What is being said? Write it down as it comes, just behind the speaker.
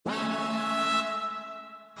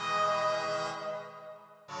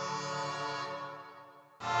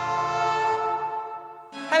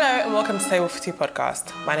and welcome to Table for Two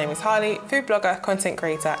podcast. My name is Harley, food blogger, content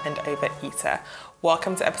creator, and overeater.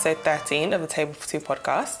 Welcome to episode 13 of the Table for Two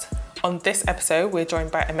podcast. On this episode, we're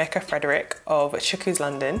joined by Emeka Frederick of Chukwu's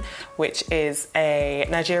London, which is a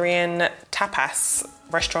Nigerian tapas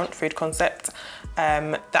restaurant food concept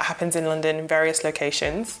that happens in London in various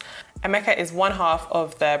locations. Emeka is one half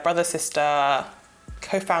of the brother-sister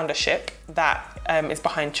co-foundership that is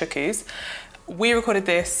behind Chukwu's. We recorded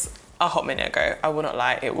this a hot minute ago. I will not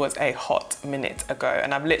lie, it was a hot minute ago.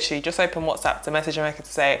 And I've literally just opened WhatsApp to message Emeka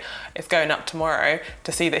to say it's going up tomorrow,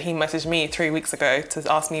 to see that he messaged me 3 weeks ago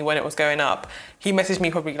to ask me when it was going up. He messaged me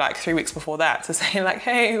probably like 3 weeks before that to say like,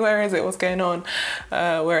 hey, where is it? What's going on?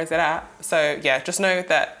 Where is it at? So yeah, just know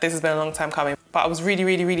that this has been a long time coming. But I was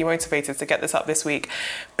really motivated to get this up this week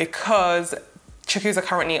because Chukwu's are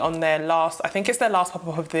currently on their last, I think it's their last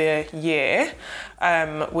pop-up of the year,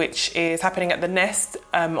 which is happening at The Nest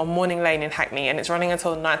on Morning Lane in Hackney, and it's running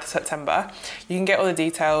until the 9th of September. You can get all the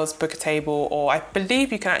details, book a table, or I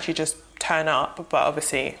believe you can actually just turn up, but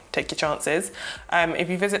obviously take your chances. If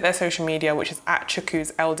you visit their social media, which is at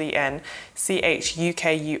Chukwu's LDN,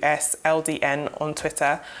 CHUKUS LDN on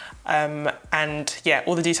Twitter, and yeah,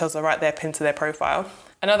 all the details are right there pinned to their profile.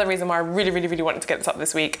 Another reason why I really wanted to get this up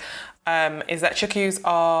this week is that Chukwu's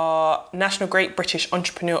are National Great British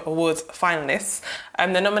Entrepreneur Awards finalists.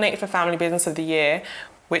 They're nominated for Family Business of the Year,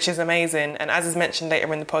 which is amazing. And as is mentioned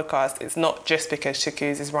later in the podcast, it's not just because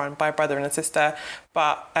Chukwu's is run by a brother and a sister,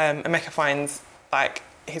 but Emeka finds like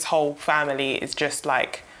his whole family is just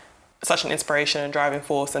like such an inspiration and driving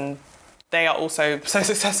force, and they are also so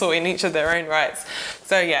successful in each of their own rights.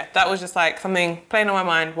 So yeah, that was just like something playing on my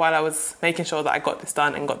mind while I was making sure that I got this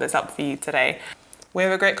done and got this up for you today. We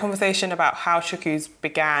have a great conversation about how Chukwu's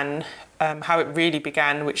began, how it really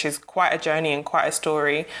began, which is quite a journey and quite a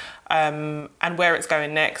story, and where it's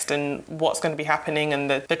going next and what's going to be happening, and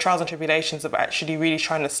the trials and tribulations of actually really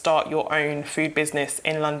trying to start your own food business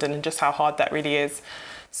in London and just how hard that really is.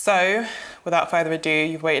 So without further ado,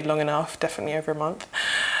 you've waited long enough, definitely over a month.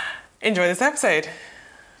 Enjoy this episode.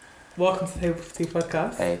 Welcome to the Table for Two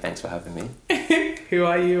podcast. Hey, thanks for having me. Who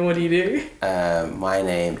are you and what do you do? My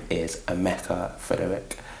name is Emeka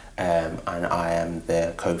Frederick, and I am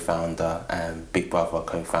the co-founder, big brother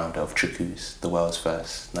co-founder of Chukwu's, the world's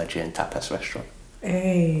first Nigerian tapas restaurant.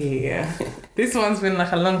 Hey, this one's been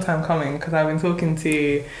like a long time coming because I've been talking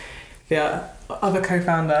to the other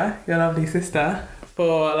co-founder, your lovely sister,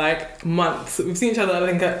 for like months. We've seen each other, I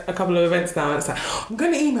think, at a couple of events now, and it's like, I'm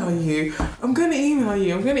going to email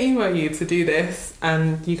you to do this,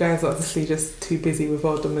 and you guys are obviously just too busy with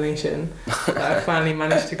world domination that I finally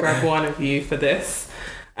managed to grab one of you for this.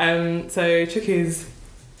 So Chukwu's,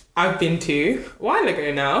 I've been to a while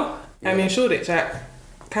ago now. Yeah. I'm in Shoreditch at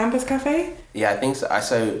Campus Cafe. Yeah, I think so.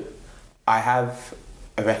 So I have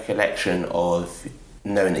a recollection of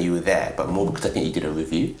knowing that you were there, but more because I think you did a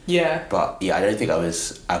review. Yeah. But yeah, I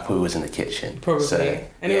probably was in the kitchen. Probably. So,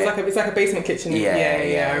 and yeah. it's like a basement kitchen.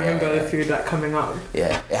 I remember the food like coming up.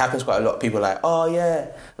 Yeah, it happens quite a lot. People are like, oh yeah,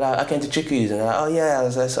 like I came to Chukwu's, and they're like, oh yeah, I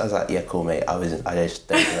was like, yeah, cool mate, I just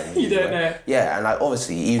don't remember. You don't know. Yeah, and like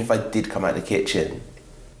obviously, even if I did come out of the kitchen,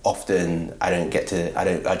 often I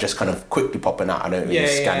just kind of quickly popping out. I don't really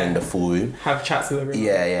scan in the full room. Have chats with everyone.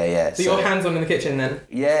 Yeah. So you're hands-on in the kitchen then?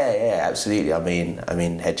 Yeah, absolutely. I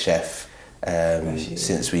mean, head chef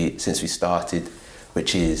since we started,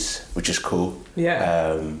 which is cool.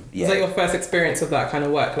 Yeah. Was that your first experience of that kind of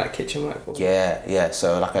work, like kitchen work? Yeah.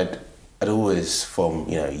 So like I'd always from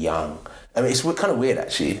young. I mean, it's kind of weird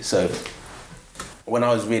actually. So when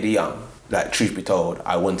I was really young, like truth be told,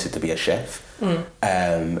 I wanted to be a chef.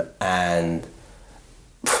 And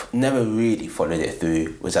never really followed it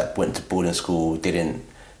through. Went to boarding school, couldn't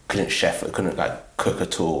like cook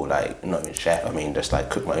at all, like not even chef, I mean just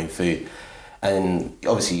like cook my own food. And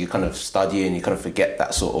obviously you kind of study and you kind of forget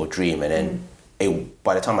that sort of dream, and then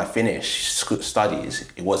by the time I finished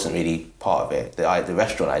studies, it wasn't really part of it. The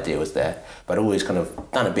restaurant idea was there, but I'd always kind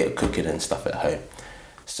of done a bit of cooking and stuff at home.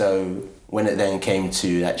 So when it then came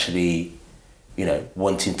to actually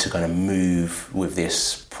wanting to kind of move with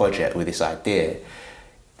this project, with this idea,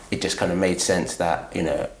 it just kind of made sense that,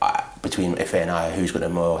 between Ife and I, who's got the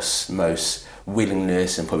most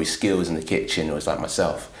willingness and probably skills in the kitchen, it was like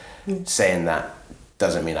myself. Saying that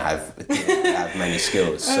doesn't mean I have many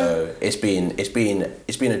skills. So it's been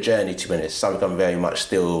a journey, to be honest. Something I'm very much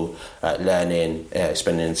still learning,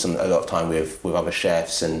 spending a lot of time with other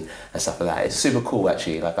chefs and stuff like that. It's super cool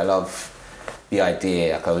actually. Like I love the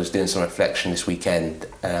idea. Like I was doing some reflection this weekend,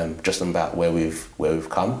 just about where we've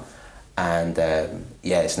come, and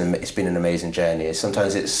it's been an amazing journey.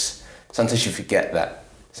 Sometimes you forget that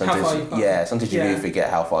How far you've come. Yeah, sometimes you really forget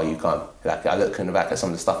how far you come. Like, I look back at some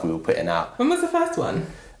of the stuff we were putting out. When was the first one?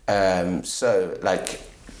 So, like,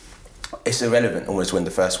 it's irrelevant almost when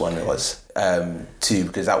the first one was,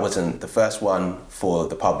 because that wasn't the first one for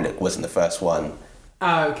the public, wasn't the first one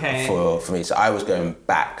for me. So I was going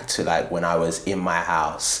back to, like, when I was in my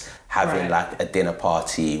house having like a dinner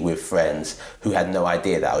party with friends who had no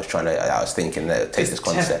idea that I was thinking that take this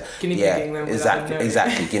concept. Guinea pigging them.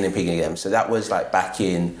 Exactly, guinea pigging them. So that was like back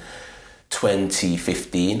in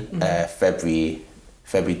 2015, February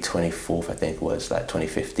 24th, I think it was, like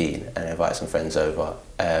 2015, and I invited some friends over.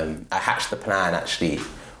 I hatched the plan actually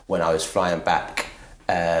when I was flying back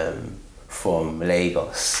from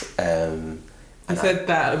Lagos. You said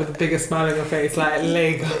that with the biggest smile on your face, like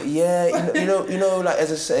Lagos. Yeah, you know, like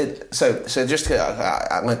as I said, so just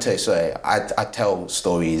I'm gonna tell you, sorry, I tell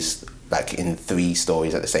stories like in 3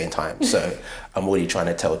 stories at the same time, so I'm already trying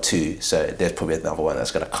to tell 2, so there's probably another one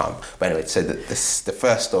that's gonna come. But anyway, so the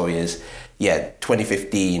first story is,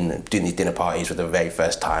 2015, doing these dinner parties for the very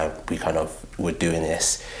first time we kind of were doing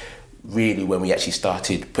this. Really, when we actually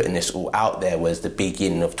started putting this all out there was the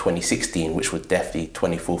beginning of 2016, which was definitely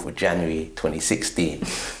 24th of January 2016,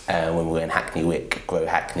 when we were in Hackney Wick, Grow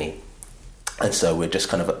Hackney. And so we're just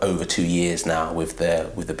kind of over 2 years now with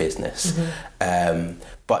the business.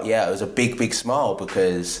 But yeah, it was a big smile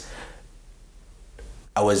because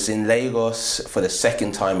I was in Lagos for the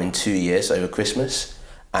second time in 2 years over Christmas,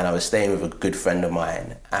 and I was staying with a good friend of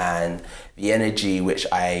mine, and the energy which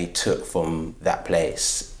I took from that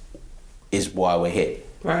place is why we're here.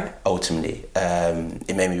 Right. Ultimately,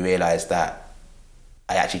 it made me realise that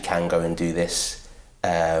I actually can go and do this.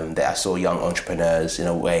 That I saw young entrepreneurs in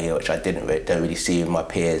a way which I don't really see with my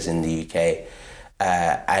peers in the UK,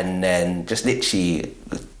 and then just literally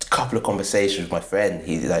a couple of conversations with my friend.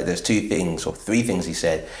 He like there's 2 things or 3 things he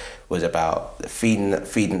said was about feeding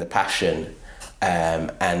the passion,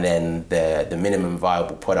 and then the minimum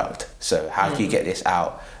viable product. So how can you get this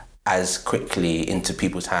out as quickly into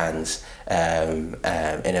people's hands in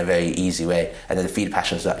a very easy way, and then the feed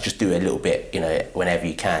passions like just do a little bit, whenever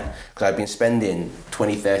you can. Because I've been spending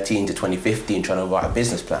 2013 to 2015 trying to write a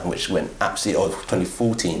business plan, which went absolutely, or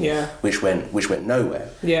 2014, which went nowhere.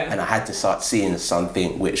 And I had to start seeing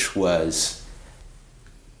something which was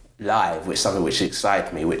live, something which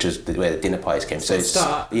excited me, which was where the dinner parties came.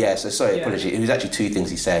 Apology. It was actually 2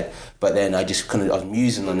 things he said, but then I just I was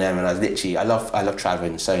musing on them, and I was literally, I love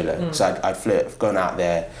traveling solo. So I've gone out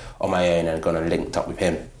there on my own and gone and linked up with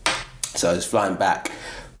him. So I was flying back,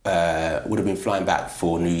 would have been flying back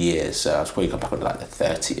for New Year's, so I was probably coming back on like the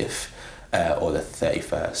 30th or the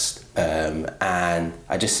 31st, and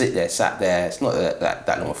I just sat there, it's not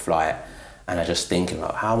that long a flight, and I just thinking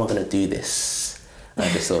like, how am I going to do this? And I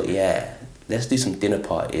just thought, let's do some dinner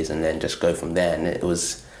parties and then just go from there. And that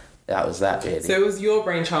was that really. So it was your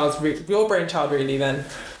brainchild really then?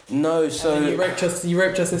 No, so you roped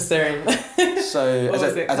your sister in. So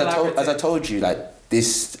as I told you, like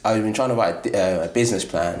this, I've been trying to write a business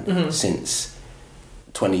plan since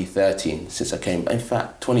 2013, since I came. In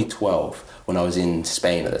fact, 2012, when I was in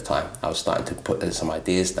Spain at the time, I was starting to put some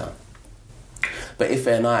ideas down. But Ife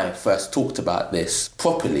and I first talked about this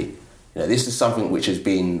properly. This is something which has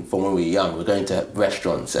been from when we were young. We're going to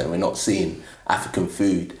restaurants and we're not seeing African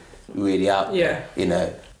food really out there.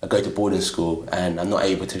 I go to boarding school and I'm not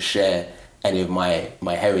able to share any of my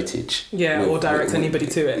heritage. Or direct anybody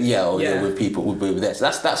to it. With people with there.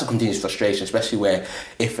 So that's a continuous frustration, especially where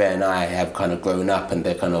Ife and I have kind of grown up, and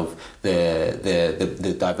they're kind of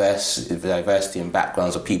the diversity and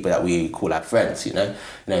backgrounds of people that we call our friends.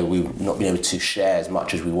 We've not been able to share as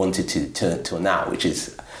much as we wanted to till now, which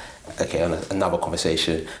is on another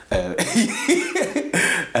conversation,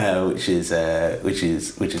 which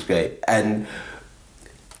is great. And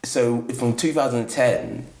so from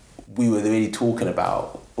 2010, we were really talking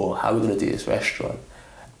about, how we're going to do this restaurant.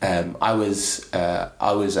 I was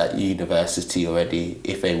at university already.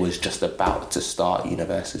 Ife was just about to start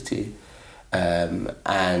university,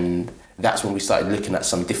 and that's when we started looking at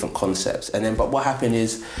some different concepts. And then, but what happened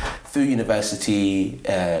is, through university,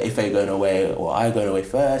 Ife going away or I going away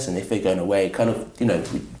first, and Ife going away, kind of,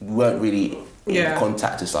 we weren't really in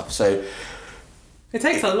contact and stuff. So it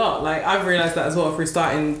takes a lot. Like I've realised that as well through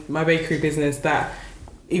starting my bakery business, that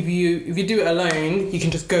if you do it alone, you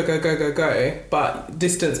can just go. But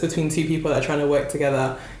distance between 2 people that are trying to work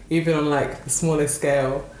together, even on like the smallest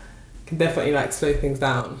scale, can definitely like slow things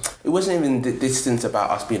down. It wasn't even the distance about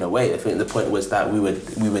us being away. I think the point was that we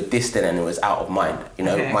were distant and it was out of mind.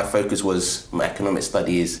 My focus was my economic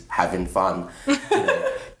studies, having fun,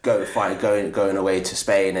 going away to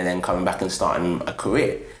Spain and then coming back and starting a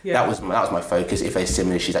career. Yeah. That was my focus. Ife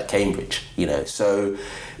similarly, she's at Cambridge, you know. So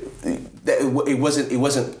it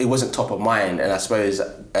wasn't top of mind, and I suppose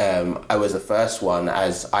I was the first one.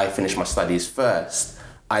 As I finished my studies first,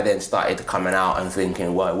 I then started coming out and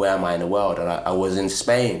thinking, well, where am I in the world? And I was in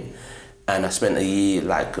Spain, and I spent a year,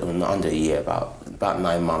 not under a year, about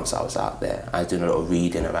 9 months I was out there. I was doing a lot of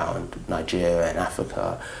reading around Nigeria and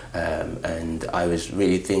Africa, and I was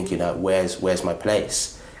really thinking, where's my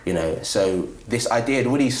place? You know, so this idea had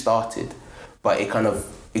already started, but it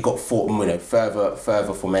got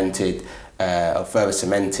further fomented, or further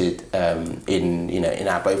cemented in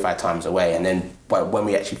both our times away. And then when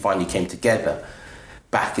we actually finally came together,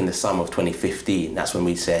 back in the summer of 2015, that's when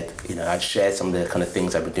we said, I shared some of the kind of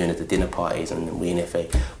things I've been doing at the dinner parties, and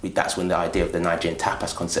that's when the idea of the Nigerian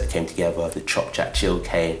tapas concept came together, the Chop Chat Chill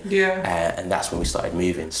came, and that's when we started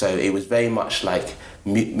moving. So it was very much like,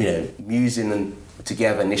 musing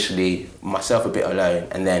together initially, myself a bit alone,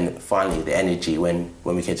 and then finally the energy when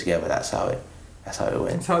we came together. That's how it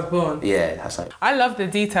went. That's how it's born. Yeah, that's how. I love the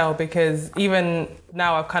detail, because even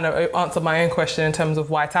now I've kind of answered my own question in terms of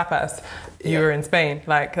why tapas. You were in Spain,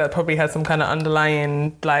 that probably had some kind of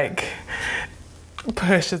underlying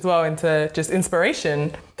push as well into just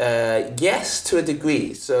inspiration. Yes, to a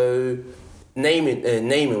degree. So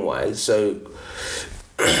naming wise, so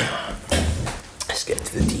let's get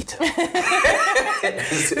to the detail.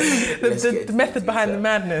 the method behind the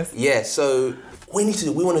madness. Yeah, so we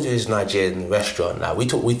want to do this Nigerian restaurant. Now we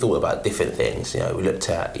thought about different things. We looked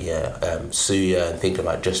at suya and thinking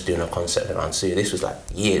about just doing a concept around suya. This was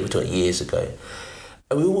we're talking years ago.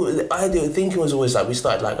 And the idea of thinking was always we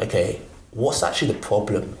started okay, what's actually the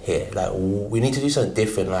problem here? We need to do something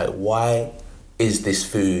different. Why is this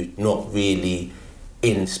food not really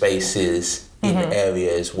in spaces, in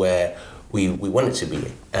areas where we want it to be,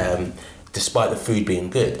 despite the food being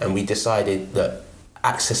good? And we decided that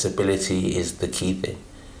accessibility is the key thing.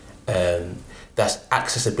 That's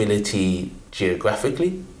accessibility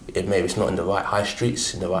geographically. Maybe it's not in the right high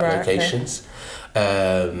streets, in the right locations.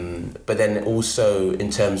 Okay. But then also in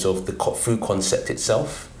terms of the food concept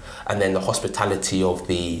itself, and then the hospitality of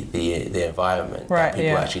the environment that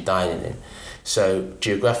people are actually dining in. So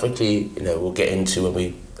geographically, we'll get into when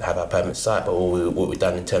we have our permanent site, but what we've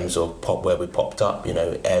done in terms of where we popped up,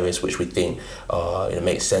 areas which we think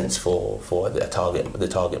make sense for the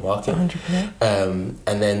target market. 100%.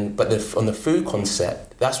 And then, on the food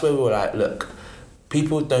concept, that's where we were look,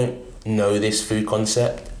 people don't know this food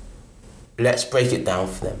concept. Let's break it down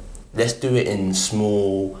for them. Let's do it in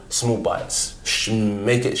small bites.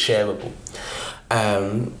 Make it shareable.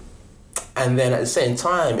 And then at the same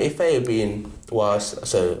time, Ife had been,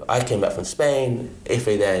 so I came back from Spain, Ife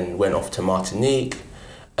then went off to Martinique,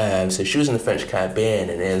 so she was in the French Caribbean,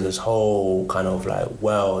 and there's this whole kind of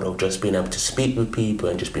world of just being able to speak with people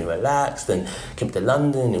and just being relaxed. And came to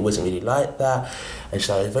London, it wasn't really like that. And she's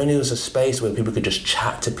if only there was a space where people could just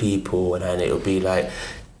chat to people, and then it would be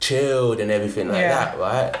chilled and everything that,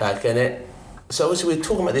 right? So obviously we're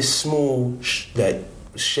talking about this small,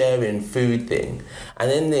 sharing food thing,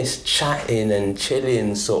 and then this chatting and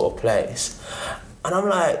chilling sort of place, and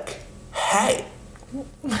I'm hey,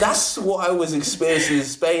 that's what I was experiencing in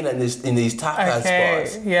Spain and in these tapas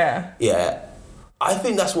bars. Yeah, I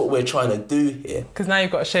think that's what we're trying to do here, because now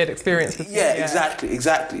you've got a shared experience with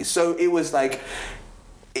exactly. So it was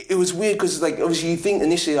it was weird, because obviously you think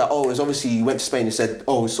initially it's obviously you went to Spain and said,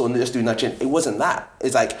 so let's do Nigerian. It wasn't that.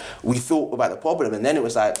 It's we thought about the problem, and then it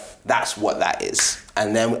was that's what that is,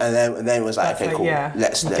 and then it was okay, cool.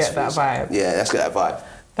 Let's get that vibe. Yeah, let's get that vibe.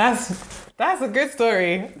 That's a good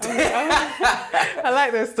story. I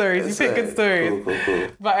like those stories. You pick good stories. Cool.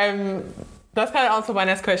 But that's kind of answered my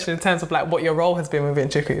next question in terms of what your role has been within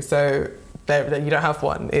Chiku. So you don't have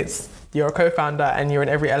one. You're a co-founder and you're in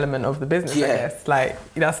every element of the business, I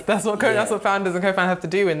guess. That's what founders and co-founders have to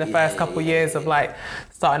do in the first couple of years of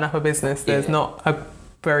starting up a business. There's not a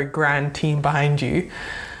very grand team behind you.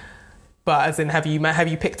 But as in, have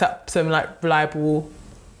you picked up some reliable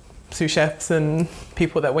sous chefs and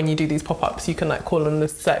people that when you do these pop-ups you can call on the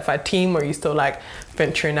certified team, or are you still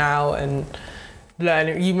venturing out and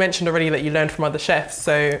learn? You mentioned already that you learned from other chefs,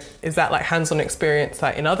 so is that hands-on experience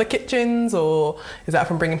in other kitchens, or is that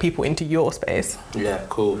from bringing people into your space? Yeah,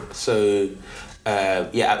 cool. So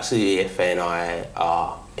absolutely, Ife and I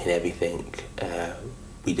are in everything.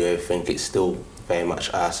 We do everything. It's still very much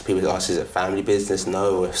us. People ask, is it a family business?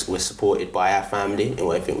 No, we're supported by our family in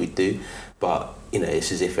everything we do, but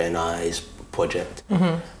this is Ife and I's project,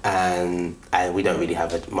 and we don't really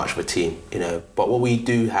have much of a team, but what we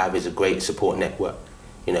do have is a great support network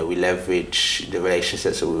You know, we leverage the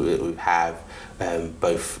relationships that we have,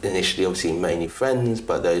 both initially obviously mainly friends,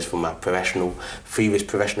 but those from our previous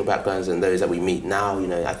professional backgrounds and those that we meet now. You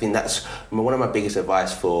know, I think that's one of my biggest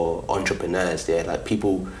advice for entrepreneurs. Yeah, like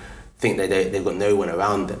people think that they've got no one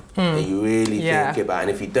around them that you really think about, and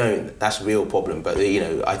if you don't, that's a real problem. But you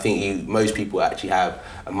know, I think most people actually have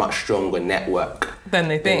a much stronger network than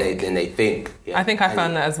they think. Yeah. I think I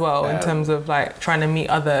found that as well in terms of like trying to meet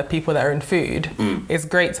other people that are in food. It's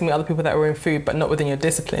great to meet other people that are in food, but not within your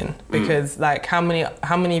discipline, because like how many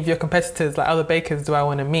of your competitors, like other bakers, do I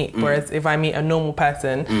want to meet? Whereas if I meet a normal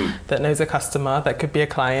person that knows a customer, that could be a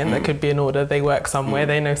client, that could be an order, they work somewhere,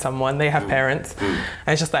 they know someone, they have parents, and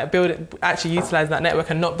it's just like actually utilize that network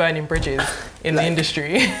and not burning bridges in the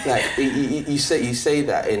industry. Like you say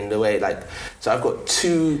that in the way, like, so I've got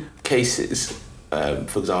 2 cases,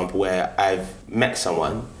 for example, where I've met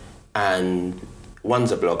someone and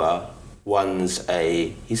one's a blogger,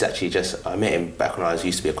 he's actually just, I met him back when I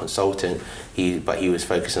used to be a consultant, but he was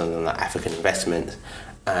focusing on like African investments,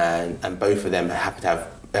 and both of them happen to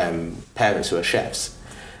have parents who are chefs.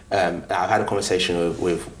 I've had a conversation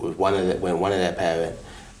with one of their parents,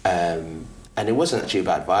 and it wasn't actually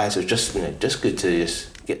about advice. It was just just good to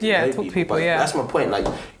just get to know talk people. But that's my point. Like,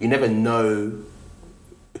 you never know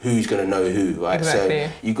who's going to know who, right? Exactly.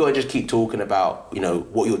 So you got to just keep talking about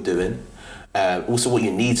what you're doing, also what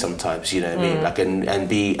you need sometimes. You know what I mean? Like,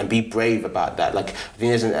 and be brave about that. Like, I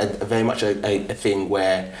think there's a very much a thing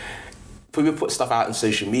where people put stuff out on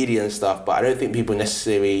social media and stuff, but I don't think people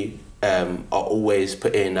necessarily are always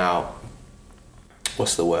putting out,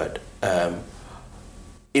 what's the word?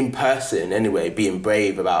 In person anyway, being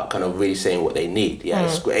brave about kind of really saying what they need. Yeah,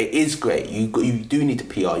 it's great. It is great. You do need to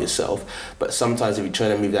PR yourself, but sometimes if you're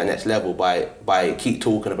trying to move that next level by keep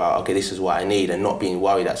talking about, okay, this is what I need, and not being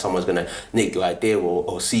worried that someone's going to nick your idea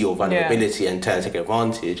or see your vulnerability and try to take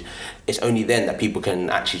advantage, it's only then that people can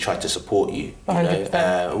actually try to support you.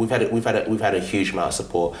 100%. We've had a huge amount of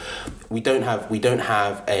support. We don't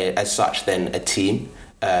have as such then a team.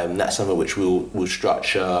 That's something which we'll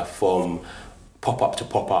structure from pop-up to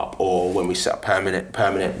pop-up, or when we set up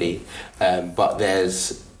permanently. But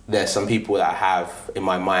there's some people that I have in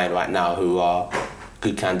my mind right now who are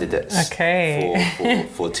good candidates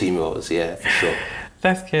for team roles, yeah, for sure.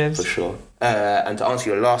 That's good. For sure. And to answer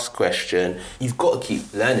your last question, you've got to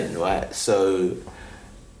keep learning, right? So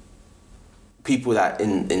people that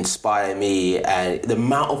inspire me, and the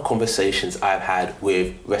amount of conversations I've had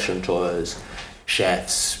with restaurateurs,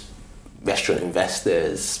 chefs, restaurant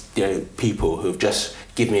investors, people who've just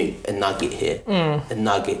given me a nugget here, a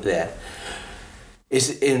nugget there.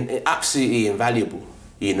 It's absolutely invaluable,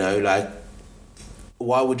 like,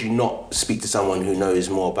 why would you not speak to someone who knows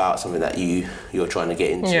more about something that you're trying to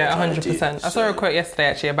get into? Yeah, 100%. I saw a quote yesterday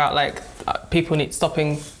actually about like people need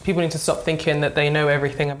to stop thinking that they know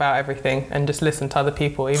everything about everything and just listen to other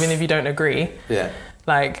people, even if you don't agree. Yeah.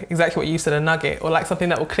 Like exactly what you said, a nugget, or like something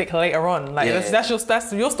that will click later on. Like that's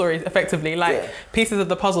your story effectively. Like pieces of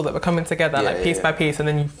the puzzle that were coming together, piece by piece, and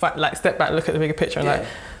then you step back, look at the bigger picture, and like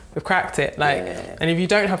we've cracked it. Like, and if you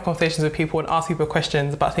don't have conversations with people and ask people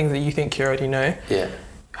questions about things that you think you already know,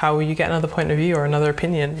 how will you get another point of view or another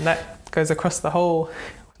opinion? That goes across the whole,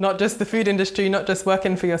 not just the food industry, not just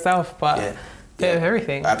working for yourself, but bit of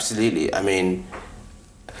everything. Absolutely. I mean,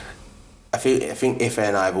 I think Ife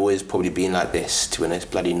and I have always probably been like this, to be honest,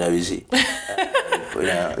 bloody nosy.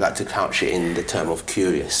 I like to couch it in the term of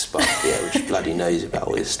curious, but we're just bloody nosy about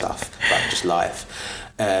all this stuff, about just life.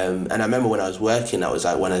 And I remember when I was working, that was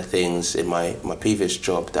like one of the things in my previous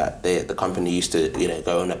job that the company used to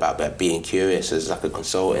go on about being curious as like a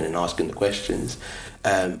consultant and asking the questions.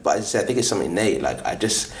 But as I said, I think it's something innate. Like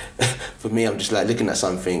for me, I'm just like looking at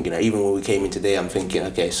something, even when we came in today, I'm thinking,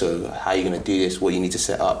 okay, so how are you going to do this? What you need to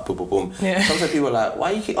set up, boom, boom, boom. Yeah. Sometimes people are like,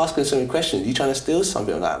 why do you keep asking so many questions? Are you trying to steal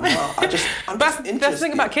something? I'm like, no, I'm just interested. That's the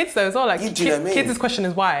thing about kids though as well. Like do you know what I mean? Kids' question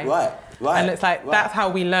is why. Right. And it's like, that's how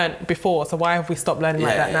we learnt before, so why have we stopped learning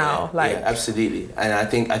like that now? Like, absolutely. And I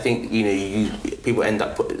think people end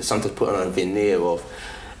up sometimes putting on a veneer of,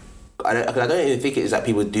 I don't even think it is that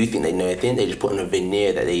people do think they know anything. They just put on a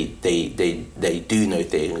veneer that they do know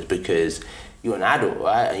things because you're an adult,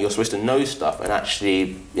 right? And you're supposed to know stuff, and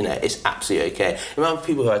actually, it's absolutely okay. Remember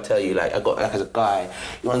people who I tell you, like, I got, like, as a guy,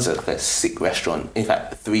 he runs a sick restaurant, in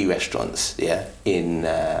fact 3 restaurants, in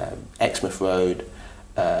Exmouth Road,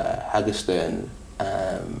 Haggerston,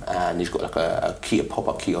 and he's got like a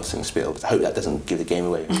pop-up kiosk in Spital. I hope that doesn't give the game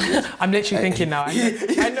away. I'm literally thinking now. I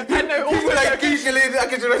know all the like googling. I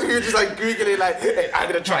can just imagine you just like googling like, hey,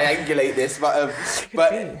 I'm gonna triangulate this. But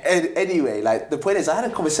anyway, like the point is, I had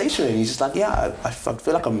a conversation with him. He's just like, yeah, I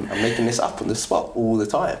feel like I'm making this up on the spot all the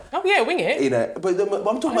time. Oh yeah, wing it. You know, but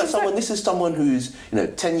I'm talking about someone. This is someone who's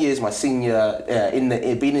 10 years my senior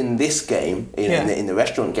been in this game in the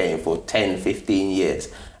restaurant game for 10, 15 years,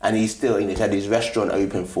 and he's still he's had his restaurant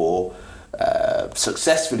open for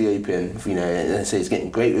successfully open, and so he's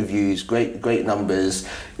getting great reviews, great numbers,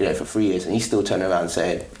 for 3 years, and he's still turning around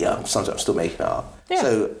saying, yeah, sometimes I'm still making it up. Yeah.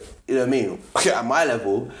 So, you know what I mean? At my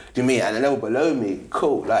level, do you mean at the level below me?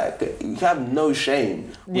 Cool. Like, you have no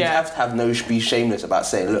shame. You have to be shameless about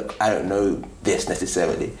saying, look, I don't know this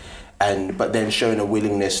necessarily, but then showing a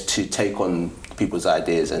willingness to take on people's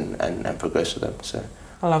ideas and progress with them. So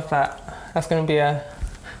I love that. That's going to be a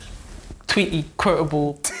tweety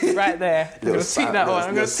quotable right there. I'm going to tweet that one.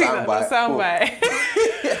 I'm going to tweet that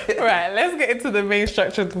soundbite. Right, let's get into the main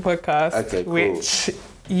structure of the podcast. Okay, cool. Which,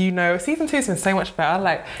 season 2 has been so much better.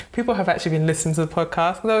 Like, people have actually been listening to the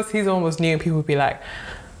podcast. Because season 1 was new and people would be like,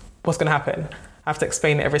 what's going to happen? I have to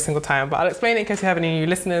explain it every single time, but I'll explain it in case you have any new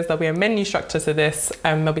listeners. There'll be a menu structure to this.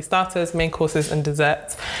 There'll be starters, main courses, and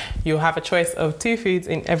desserts. You'll have a choice of 2 foods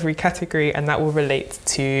in every category, and that will relate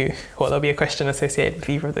to, there'll be a question associated with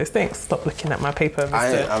either of those things. Stop looking at my paper,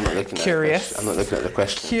 Mr. I'm not looking Curious. I'm not looking at the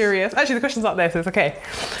question. Curious. Actually, the question's up there, so it's okay.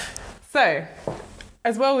 So,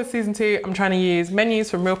 as well with season 2, I'm trying to use choices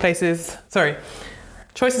from real places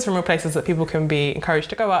that people can be encouraged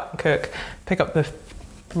to go out and cook, pick up the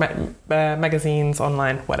magazines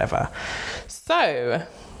online, whatever. So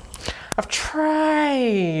I've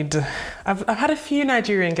had a few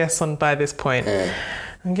Nigerian guests on by this point.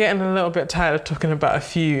 I'm getting a little bit tired of talking about a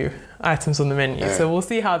few items on the menu, so we'll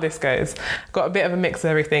see how this goes. Got a bit of a mix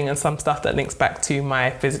of everything and some stuff that links back to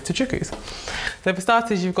my visit to Chukwu's. So for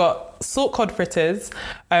starters, you've got salt cod fritters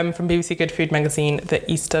from BBC Good Food magazine, the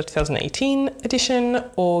Easter 2018 edition,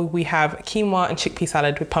 or we have quinoa and chickpea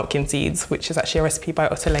salad with pumpkin seeds, which is actually a recipe by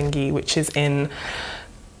Ottolenghi, which is in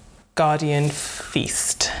Guardian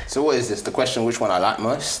Feast. So what is this? The question, which one I like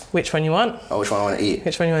most? Which one you want? Or which one I want to eat?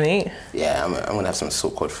 Which one you want to eat? Yeah, I'm going to have some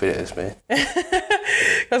salt cod fritters, man.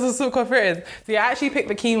 That's some salt cod fritters. So I actually picked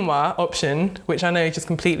the quinoa option, which I know is just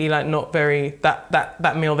completely like not very,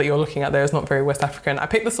 that meal that you're looking at there is not very West African. I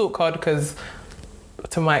picked the salt cod because,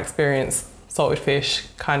 to my experience, salted fish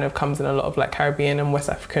kind of comes in a lot of like Caribbean and West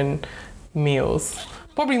African meals.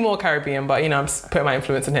 Probably more Caribbean, but I'm just putting my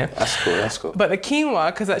influence in here. That's cool. But the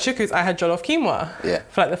quinoa, because at Chukwu's I had jollof quinoa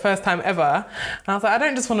for like the first time ever. And I was like, I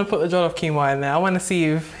don't just want to put the jollof quinoa in there. I want to see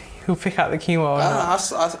if he'll pick out the quinoa or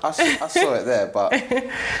not. I saw it there, but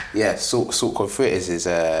yeah, salt cod fritters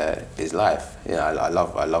is life. I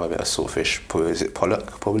love a bit of saltfish. Is it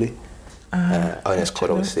pollock, probably? It's cod,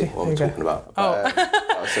 obviously, what I'm talking about. But,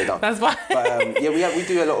 I'll say that. That's fine. But we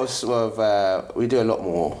do a lot of we do a lot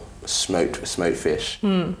more smoked fish.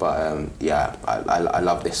 But I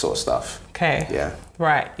love this sort of stuff. Okay. Yeah.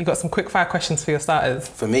 Right. You got some quick fire questions for your starters.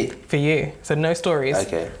 For me. For you. So no stories.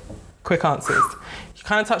 Okay. Quick answers. You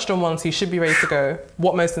kind of touched on one, so you should be ready to go.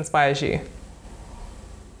 What most inspires you?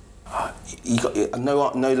 You got no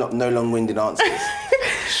long-winded answers.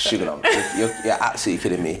 Sugar on. You're absolutely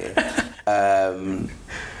kidding me here.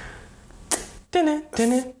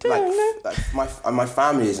 My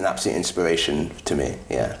family is an absolute inspiration to me.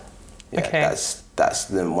 Yeah. Okay. That's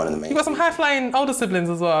one of the main. You got some high-flying older siblings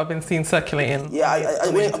as well. I've been seeing circulating. Yeah,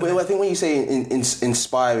 I think when you say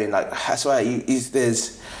inspiring, like that's why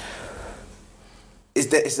it's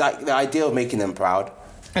like the idea of making them proud.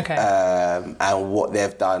 Okay. And what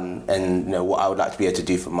they've done, and what I would like to be able to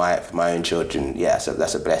do for my own children. Yeah, so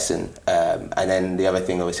that's a blessing. And then the other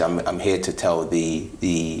thing, obviously, I'm here to tell the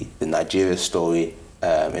Nigeria story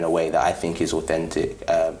in a way that I think is authentic,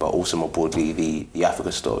 but also more broadly the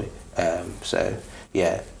Africa story. So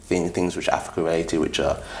yeah, things which are Africa related, which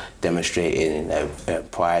are demonstrating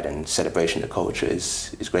pride and celebration of culture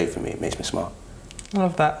is great for me. It makes me smile. I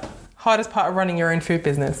love that. Hardest part of running your own food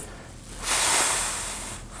business?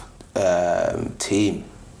 Team.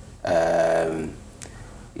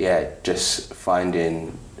 Just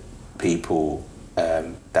finding people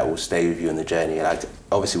that will stay with you on the journey. Like,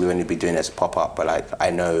 obviously we've only been doing it as a pop-up, but like I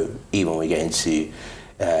know even when we get into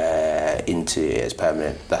it as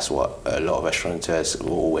permanent, that's what a lot of restaurateurs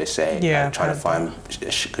will always say. Yeah, like, trying to find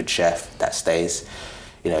a good chef that stays.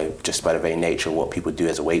 Just by the very nature of what people do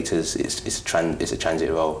as a waiters, it's a transit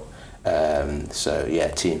role.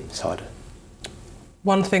 Team, it's harder.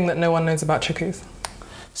 One thing that no one knows about Chukwu's?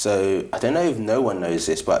 So I don't know if no one knows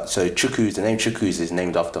this, but so Chukwu's, the name Chukwu's is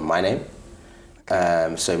named after my name.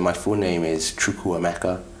 So my full name is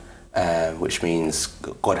Chukwuemeka, which means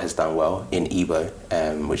God has done well in Igbo,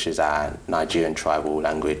 which is our Nigerian tribal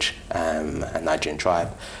language, a Nigerian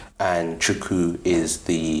tribe. And Chukwu is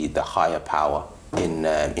the higher power in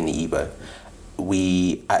Igbo.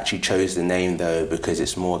 We actually chose the name though because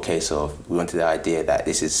it's more a case of we wanted the idea that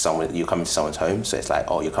this is someone, you're coming to someone's home, so it's like,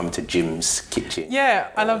 oh, you're coming to Jim's kitchen. Yeah,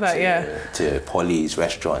 I love that. To Polly's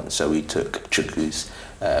restaurant, so we took Chukwu's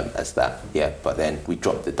as that. Yeah, but then we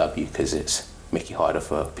dropped the W because it's make it harder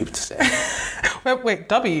for people to say. wait,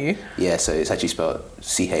 W? Yeah, so it's actually spelled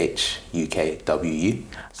CHUKWU.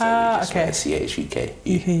 So we just okay. went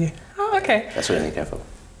CHUKU. Oh, okay. That's where it came from.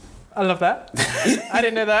 I love that. I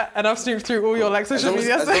didn't know that, and I've snooped through all your like social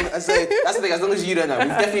media. That's the thing. As long as you don't know,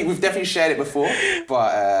 we've definitely shared it before,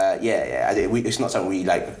 but it's not something we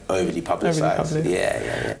like overly publicise.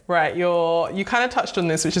 Yeah. Right, you kind of touched on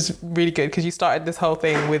this, which is really good because you started this whole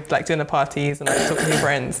thing with like dinner parties and like talking to your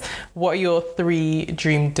friends. What are your 3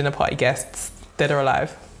 dream dinner party guests, dead or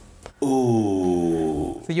alive?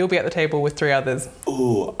 Ooh. So you'll be at the table with 3 others.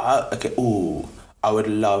 Ooh. Okay. Ooh. I would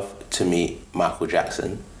love to meet Michael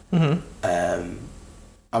Jackson. Mm-hmm.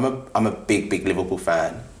 I'm a big Liverpool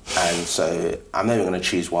fan, and so I'm not even going to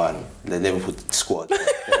choose one. The Liverpool squad.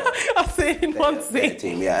 I'll say it in one scene.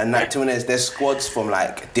 Team, yeah, and like to be honest, there's squads from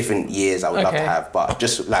like different years I would love to have, but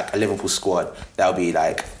just like a Liverpool squad, that would be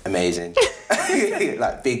like amazing.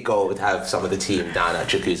 Like big goal to have some of the team down at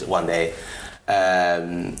Chukwu's one day.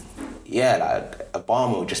 Like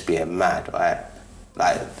Obama would just be a mad, right?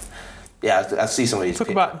 Like, yeah, I see some of these. Talk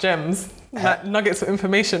about gems, like nuggets of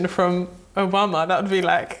information from Obama. That would be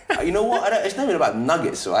like. You know what? It's not even about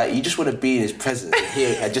nuggets, right? You just want to be in his presence and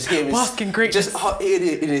hear him. Basking greatness. Just hear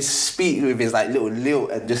it in his speak with his like little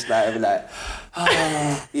lilt and just like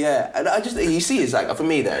yeah. And you see, it's like for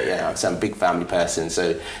me though, yeah, I'm a big family person,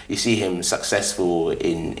 so you see him successful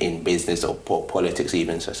in business or politics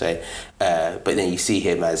even, so say, but then you see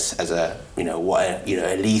him as a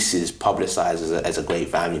Elise is publicised as a great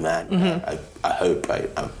family man. Mm-hmm. I hope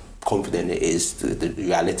I'm confident it is the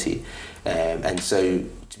reality, and so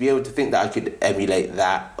to be able to think that I could emulate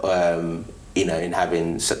that, in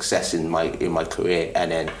having success in my career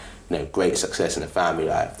and then great success in a family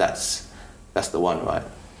life, that's the one, right?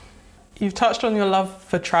 You've touched on your love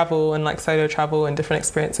for travel and like solo travel and different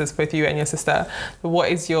experiences, both you and your sister. But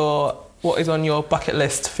what is on your bucket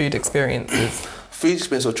list food experiences? Food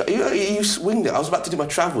experience or travel? You swinged it. I was about to do my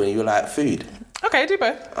travel and you were like, food. Okay, do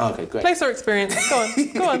both. Okay, great. Place or experience. Go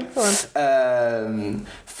on.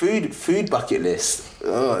 Food bucket list.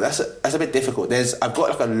 Oh, that's a bit difficult. I've got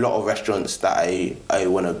like a lot of restaurants that I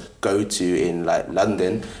want to go to in like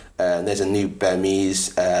London. There's a new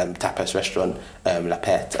Burmese tapas restaurant, La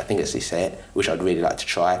Pet, I think as they say it, which I'd really like to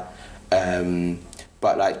try.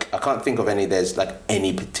 But like I can't think of there's like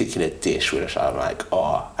any particular dish which I'm like,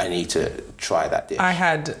 oh, I need to try that dish. I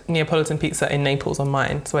had Neapolitan pizza in Naples on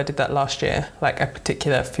mine, so I did that last year, like a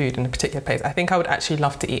particular food in a particular place. I think I would actually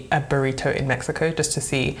love to eat a burrito in Mexico just to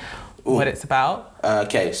see what it's about.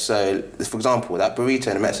 Okay, so for example, that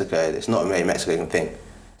burrito in Mexico, it's not a very Mexican thing.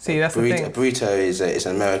 See, that's the thing. A burrito is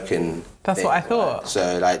an American That's thing, what I thought. Right?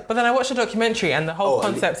 So like, but then I watched a documentary and the whole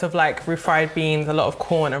concept of like refried beans, a lot of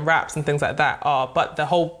corn and wraps and things like that but the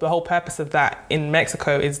whole purpose of that in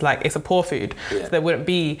Mexico is like it's a poor food. Yeah. So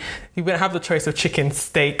you wouldn't have the choice of chicken,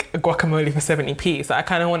 steak, guacamole for 70p. So I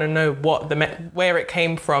kind of want to know where it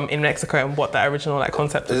came from in Mexico and what that original like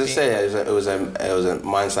concept was. As I say, it was a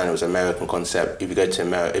Mindsign. It was an American concept. If you go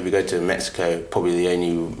to Mexico, probably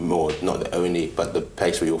not the only, but the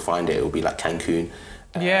place where you'll find it will be like Cancun.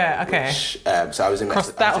 Yeah, okay. So I was in Mexico.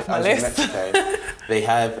 Cross that off my list. In Mexico. They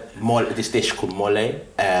have this dish called mole.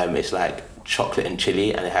 It's like chocolate and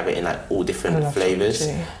chili, and they have it in like all different flavors.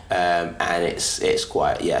 And it's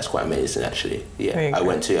quite amazing actually. Yeah, I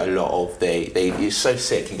went to a lot of it's so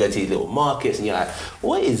sick. You go to these little markets and you're like,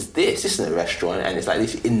 what is this? This isn't a restaurant, and it's like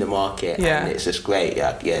this in the market, and it's just great.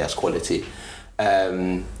 Yeah, that's quality.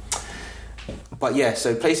 But yeah,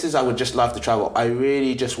 so places I would just love to travel. I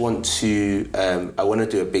really just want to. I want to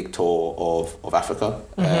do a big tour of Africa.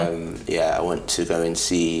 Mm-hmm. I want to go and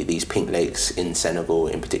see these pink lakes in Senegal,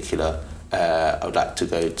 in particular. I would like to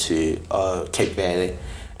go to Cape Verde,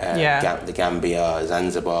 the Gambia,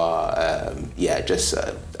 Zanzibar. Just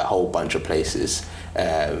a whole bunch of places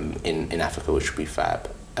in Africa, which would be fab.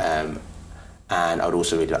 And I would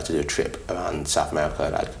also really like to do a trip around South America.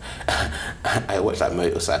 Like, I watched like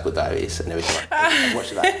Motorcycle Diaries and everything. I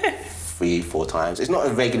watched like 3-4 times. It's not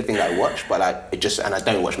a regular thing that I watch, but like and I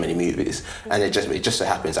don't watch many movies, and it just so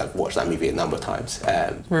happens I've watched that movie a number of times.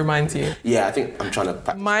 Reminds you. Yeah, I think I'm trying to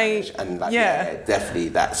practice Spanish, and like definitely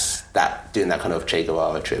doing that kind of Che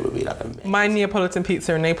Guevara trip would be like amazing. My Neapolitan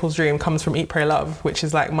pizza in Naples Dream comes from Eat, Pray, Love, which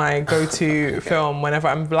is like my go-to film whenever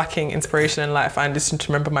I'm lacking inspiration in life and just to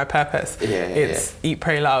remember my purpose. It's Eat,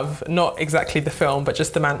 Pray, Love. Not exactly the film, but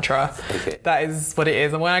just the mantra. Okay. That is what it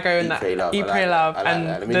is. And when I go in that Eat, Pray, Love, and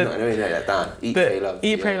let me note that down. Eat, Pray, Love.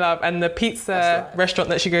 Eat, Pray, Love, and the pizza restaurant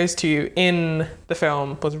that she goes to in the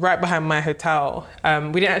film was right behind my hotel.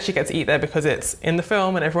 We didn't actually get to eat there because it's in the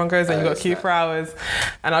film and everyone goes and you've got to queue for hours,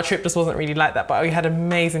 and our trip just wasn't really like that, but we had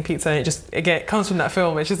amazing pizza, and it comes from that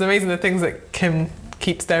film. It's just amazing the things that can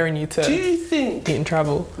keep stirring you to Do you think eat and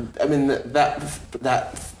travel. I mean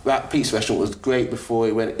that pizza restaurant was great before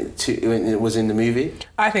it was in the movie?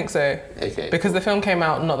 I think so. Okay. Because the film came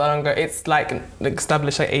out not that long ago. It's like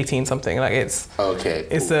established like 18 something. Like it's okay.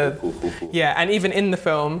 It's cool. Yeah, and even in the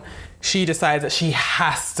film, she decides that she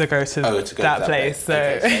has to go to that place. So,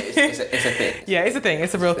 okay, so it's a thing. Yeah, it's a thing.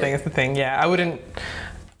 It's a real thing. It's the thing. Yeah,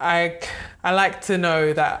 I like to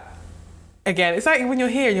know that. Again, it's like when you're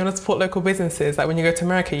here and you want to support local businesses. Like when you go to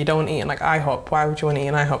America, you don't want to eat in like IHOP. Why would you want to eat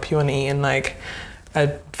in IHOP? You want to eat in like a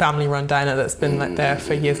family-run diner that's been like there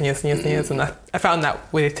for years and years and years and years. And I found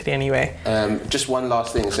that with Italy anyway. Just one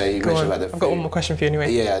last thing. So you mentioned about the food. I've got one more question for you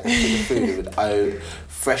anyway. Yeah, the food.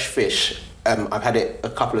 Fresh fish. I've had it a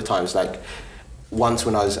couple of times. Like once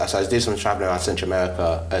when I was doing some traveling around Central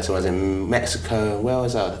America. So I was in Mexico. Where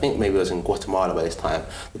was I? I think maybe I was in Guatemala by this time.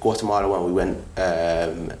 The Guatemala one, we went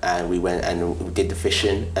and we did the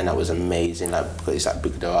fishing, and that was amazing. Like it's like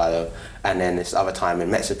Pico Dorado. And then this other time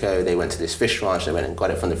in Mexico, they went to this fish ranch. They went and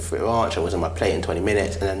got it from the ranch. It was on my plate in 20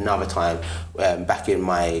 minutes. And then another time, back in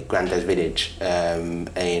my granddad's village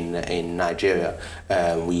in Nigeria,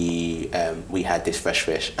 we had this fresh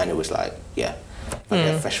fish, and it was like, yeah. If I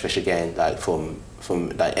get fresh fish again, like from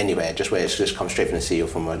like anywhere, just where it's just come straight from the sea or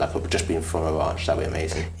from just being from a ranch, that'd be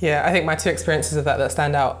amazing. Yeah, I think my two experiences of that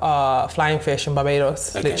stand out are flying fish in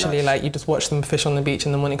Barbados. Okay, literally, nice. like you just watch them fish on the beach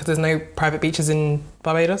in the morning because there's no private beaches in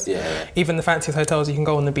Barbados. Yeah. Even the fanciest hotels, you can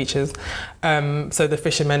go on the beaches. So the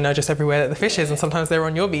fishermen are just everywhere that the fish is, and sometimes they're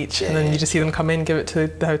on your beach, and then you just see them come in, give it to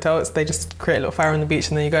the hotel. They just create a little fire on the beach,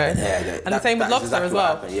 and there you go. And the same with lobster as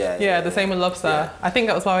well. The same with lobster. Yeah. I think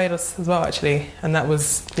that was Barbados as well, actually, and that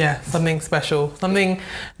was something special, something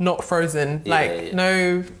not frozen,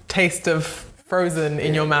 no taste of frozen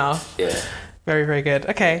in your mouth. Yeah. Very, very good.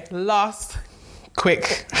 Okay, last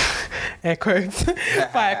quick air quotes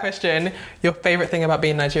fire question. Your favourite thing about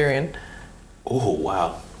being Nigerian? Oh,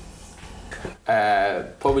 wow.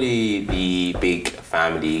 Probably the big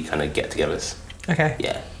family kind of get-togethers. Okay.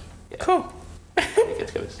 Yeah. Cool.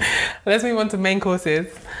 Get-togethers. Let's move on to main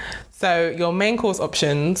courses. So your main course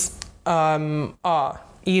options are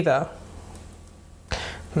either...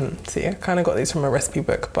 See, I kind of got these from a recipe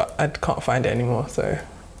book, but I can't find it anymore, so...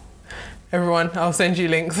 Everyone, I'll send you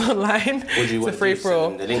links online. It's a free for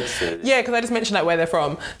all. The links to? Yeah, because I just mentioned like where they're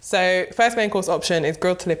from. So first main course option is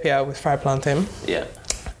grilled tilapia with fried plantain. Yeah.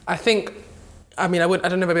 I don't know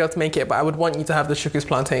if I'd be able to make it, but I would want you to have the Shukus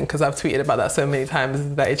plantain because I've tweeted about that so many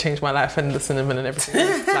times that it changed my life, and the cinnamon and everything.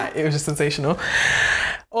 It was just sensational.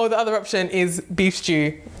 Or the other option is beef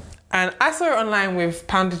stew. And I saw it online with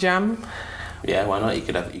pounded jam. Yeah, why not? You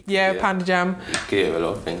could pounded jam. You could have a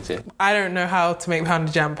lot of things, yeah. I don't know how to make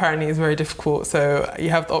pounded jam. Apparently it's very difficult. So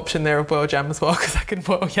you have the option there of boiled jam as well, because I can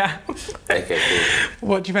boil yam. Okay, cool.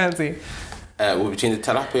 What do you fancy? Between the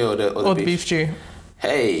tilapia or the beef stew?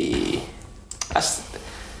 Hey,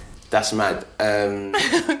 that's mad.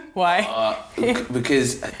 Why?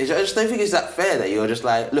 Because I just don't think it's that fair that you're just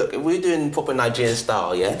like, look, if we're doing proper Nigerian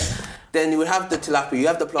style, yeah, then you would have the tilapia, you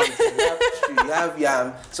have the plantain, you have the stew, you have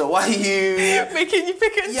yam. So why are you making you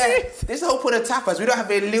pick and choose? This is the whole point of tapas. We don't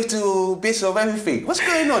have a little bit of everything. What's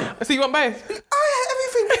going on? So you want both?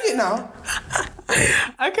 Everything, bring it now.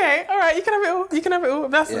 Okay, all right. You can have it all. You can have it all.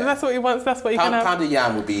 If that's what you want. That's what you can have. Pounded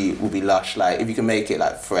yam would be lush. Like if you can make it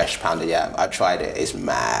like fresh pounded yam. I tried it. It's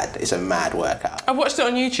mad. It's a mad workout. I watched it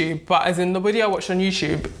on YouTube, but as in the video I watched on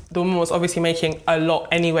YouTube, the woman was obviously making a lot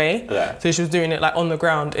anyway. Yeah. So she was doing it like on the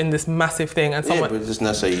ground in this massive thing, and someone. Yeah, but it's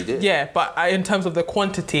not so you did. Yeah, but in terms of the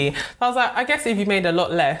quantity, I was like, I guess if you made a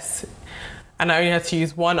lot less, and I only had to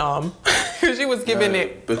use one arm. She was giving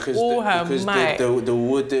it all her might. The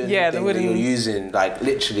wooden thing that you're using, like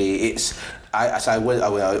literally, it's. When I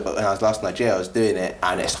was last in Nigeria, I was doing it,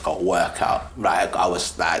 and it's like a workout. Like I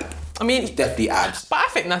was like, I mean, it definitely adds. But I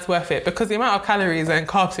think that's worth it because the amount of calories and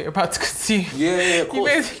carbs that you're about to consume. Yeah, of course.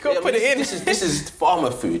 You basically got to put it in. This is farmer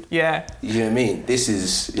food. Yeah. You know what I mean? This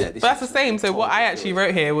is. But that's the same. So what I actually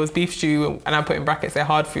wrote here was beef stew, and I put in brackets there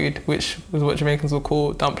hard food, which was what Jamaicans will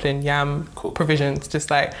call dumpling, yam, provisions, just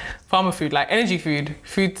like farmer food, like energy food,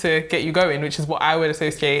 food to get you going, which is what I would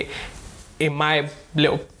associate in my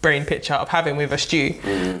little brain picture of having with a stew,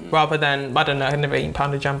 rather than, I don't know, I've never eaten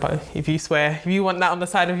pounded jam, but if you want that on the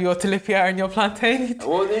side of your tilapia and your plantain.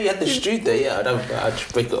 Well, you had the stew there, yeah. I'd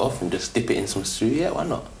just break it off and just dip it in some stew, yeah, why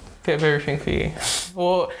not? Bit of everything for you.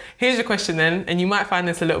 Well, here's your question then, and you might find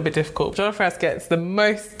this a little bit difficult. Jonah Ferris gets the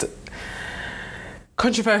most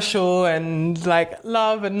controversial and like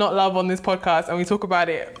love and not love on this podcast, and we talk about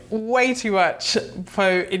it way too much.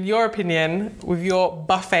 So in your opinion, with your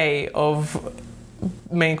buffet of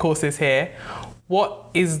main courses here, what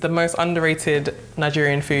is the most underrated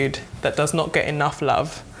Nigerian food that does not get enough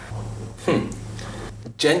love?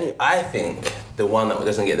 I think the one that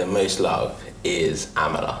doesn't get the most love is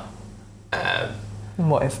amala.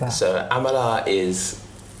 What is that? So amala is,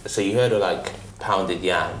 so you heard of like pounded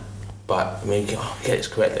yam, but I mean, get this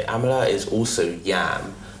correctly. Amala is also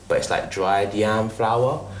yam, but it's like dried yam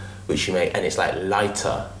flour, which you make, and it's like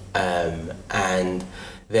lighter. And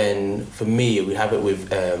then for me, we have it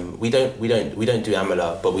with we don't do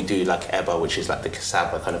amala, but we do like eba, which is like the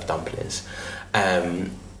cassava kind of dumplings.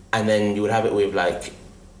 And then you would have it with like,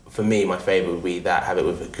 for me, my favourite would be that, have it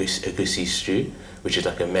with egusi stew, which is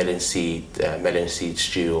like a melon seed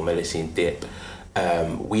stew or melon seed dip.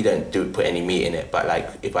 We don't put any meat in it, but like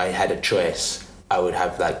if I had a choice, I would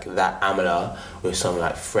have like that amala with some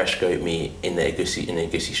like fresh goat meat in the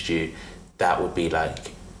egusi stew. That would be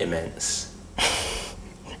like immense.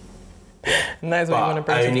 And that is what you want to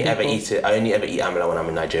bring to people. I only ever eat amala when I'm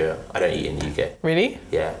in Nigeria. I don't eat it in the UK. Really?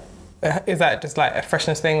 Yeah. Is that just like a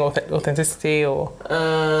freshness thing or authenticity or?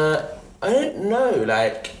 I don't know.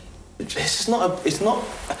 Like, it's because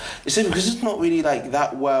it's not really like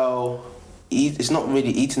that well. It's not really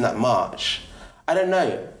eaten that much. I don't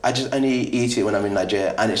know. I just only eat it when I'm in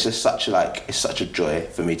Nigeria, and it's just such a joy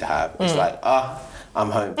for me to have. It's like, I'm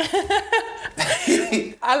home.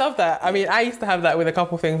 I love that. I mean, I used to have that with a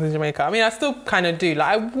couple of things in Jamaica. I mean, I still kind of do. Like,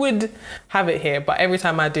 I would have it here, but every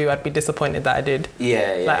time I do, I'd be disappointed that I did.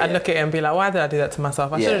 Yeah. I'd look at it and be like, why did I do that to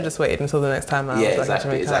myself? I should have just waited until the next time I was like exactly, in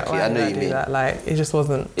Jamaica. exactly. Like, why I know did I you do mean that? Like, it just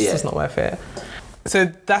wasn't. It's just not worth it.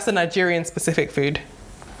 So that's a Nigerian specific food.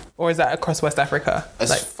 Or is that across West Africa?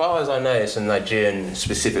 As far as I know, it's a Nigerian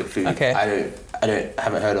specific food. Okay. I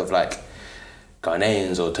haven't heard of like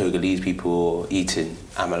Ghanaians or Togolese people eating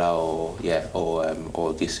amala or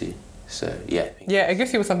egusi. So yeah. Yeah,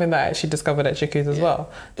 egusi was something that I actually discovered at Chiku's as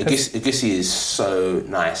well. Egusi is so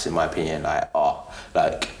nice in my opinion.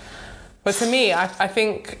 But to me, I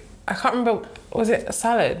think I can't remember. Was it a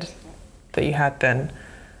salad that you had then?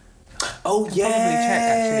 Oh yeah, probably check,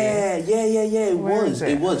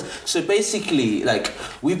 actually. It was. So basically, like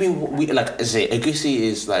egusi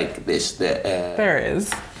is like this. There it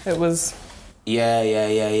is. It was.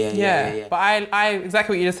 Yeah. But I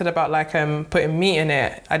exactly what you just said about like putting meat in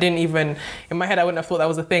it. I didn't even, in my head, I wouldn't have thought that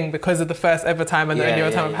was a thing because of the first ever time and the only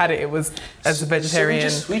other time I've had it was as a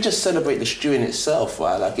vegetarian. So we just celebrate the stew in itself,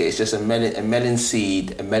 right? Like it's just a melon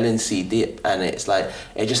seed dip, and it's like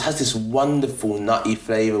it just has this wonderful nutty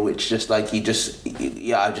flavour, which just like you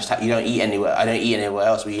don't eat anywhere. I don't eat anywhere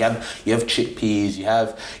else. But you have chickpeas, you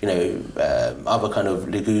have other kind of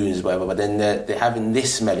legumes, whatever. But then they're having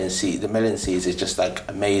this melon seed. The melon seed is just like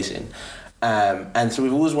amazing, and so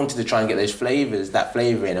we've always wanted to try and get that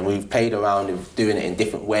flavour in, and we've played around with doing it in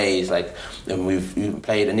different ways. Like, and we've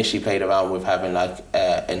initially played around with having like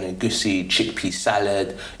an egusi chickpea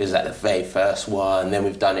salad is like the very first one. Then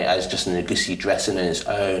we've done it as just an egusi dressing on its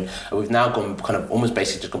own, and we've now gone kind of almost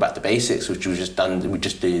basically just gone back to basics, which we just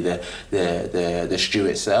do the stew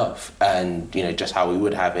itself, and just how we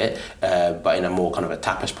would have it, but in a more kind of a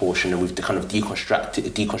tapas portion, and we've kind of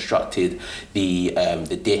deconstructed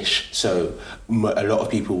the dish. So a lot of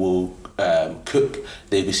people will cook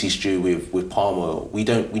the egusi stew with palm oil. We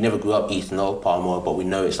never grew up eating palm oil, but we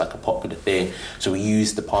know it's like a popular thing. So we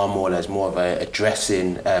use the palm oil as more of a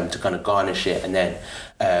dressing to kind of garnish it, and then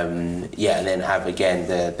and then have again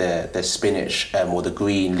the spinach or the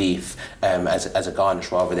green leaf as a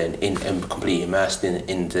garnish rather than completely immersed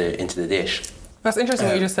into the dish. That's interesting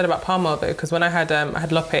what you just said about palm oil though, because when I had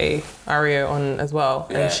Lope Ario on as well,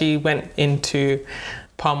 and she went into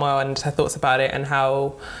palm oil and her thoughts about it and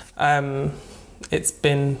how it's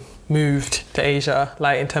been moved to Asia,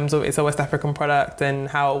 like in terms of it's a West African product and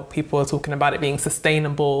how people are talking about it being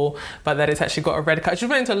sustainable, but that it's actually got a red cut. She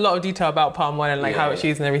went into a lot of detail about palm oil and like how it's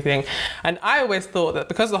used and everything. And I always thought that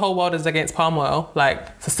because the whole world is against palm oil,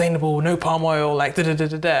 like sustainable, no palm oil, like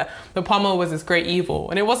da-da-da-da-da, but palm oil was this great evil.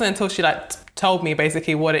 And it wasn't until she like told me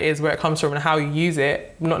basically what it is, where it comes from and how you use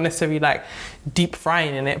it, not necessarily like deep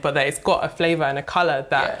frying in it, but that it's got a flavour and a colour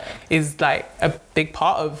that is like a big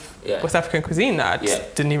part of West African cuisine that I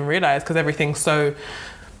just didn't even realise, because everything's so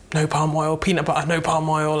no palm oil, peanut butter, no palm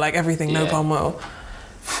oil, like everything no palm oil.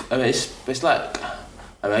 I mean, it's like,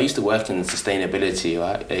 I mean, I used to work in sustainability,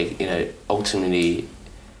 right? Like, you know, ultimately,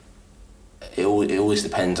 it always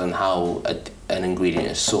depends on how an ingredient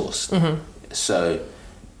is sourced. Mm-hmm. So,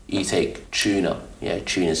 you take tuna. Yeah,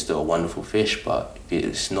 tuna is still a wonderful fish, but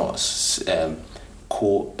it's not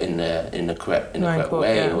caught in the correct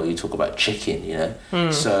way. Yeah. Or you talk about chicken, you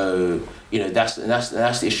know. So you know that's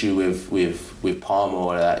the issue with palm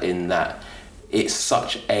oil, in that it's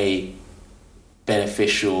such a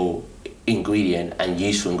beneficial ingredient and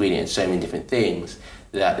useful ingredient in so many different things,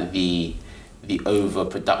 that the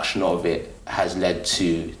overproduction of it has led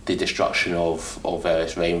to the destruction of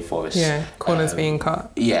various rainforests. Yeah, corners being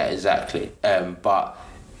cut. Yeah, exactly. But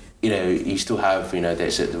you know, you still have, you know,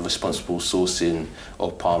 there's the responsible sourcing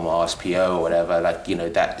of palm oil, RSPO or whatever, like, you know,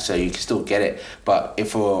 that, so you can still get it. But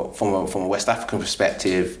if from a West African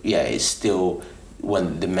perspective, yeah, it's still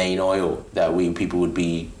the main oil that people would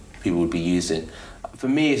be using. For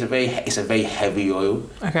me, it's a very heavy oil.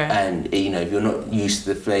 Okay. And you know, if you're not used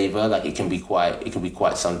to the flavour, like it can be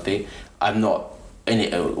quite something. I'm not in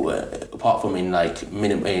it, apart from in like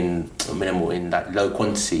minimal in like low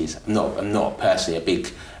quantities. I'm not personally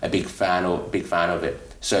a big fan of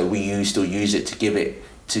it. So we still use it to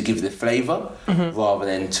give the flavour, rather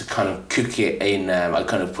than to kind of cook it in. I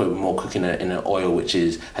kind of put more cooking in an oil which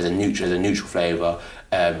has a neutral flavour.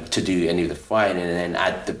 To do any of the frying and then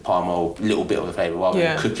add the palm oil, a little bit of the flavour, rather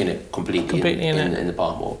than cooking it completely in the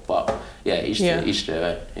palm oil. But yeah, each their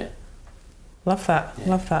own. Yeah. Love that. Okay.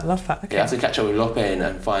 Yeah, I have to catch up with Lope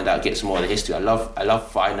and find out, get some more of the history. I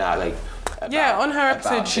love finding out like. On her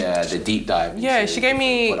episode, the deep dive. Yeah, she gave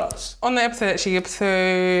me on the episode, actually,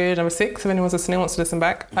 episode number 6. If anyone's listening wants to listen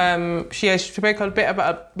back, she spoke a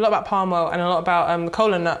lot about palm oil and a lot about the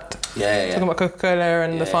cola nut. Talking about Coca-Cola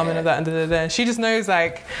and the farming of that and She just knows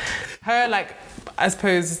like her, like, I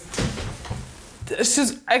suppose.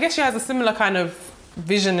 I guess she has a similar kind of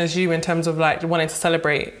vision as you in terms of like wanting to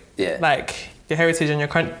celebrate like your heritage and your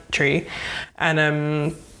country,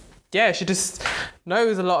 and she just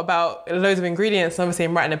knows a lot about loads of ingredients. And obviously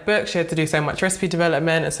in writing a book, she had to do so much recipe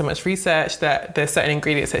development and so much research that there's certain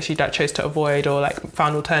ingredients that she chose to avoid or like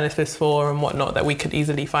found alternatives for and whatnot that we could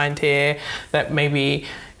easily find here, that maybe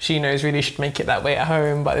she knows really should make it that way at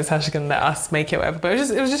home, but this is how she's going to let us make it, whatever. But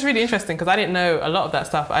it was just really interesting because I didn't know a lot of that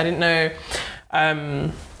stuff. I didn't know...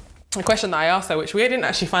 the question that I asked her, which we didn't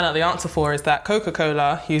actually find out the answer for, is that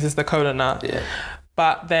Coca-Cola uses the cola nut. Yeah.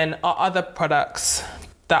 But then are other products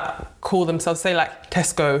that call themselves, say like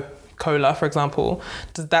Tesco Cola, for example,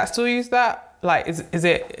 does that still use that? Like, is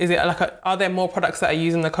it like are there more products that are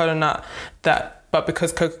using the cola nut but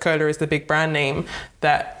because Coca-Cola is the big brand name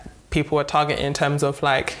that people are targeting in terms of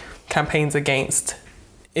like campaigns against?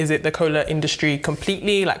 Is it the cola industry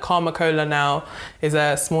completely? Like Karma Cola now is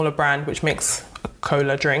a smaller brand which makes a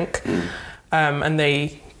cola drink, and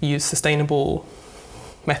they use sustainable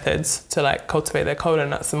methods to like cultivate their cola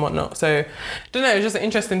nuts and whatnot. So I don't know, it's just an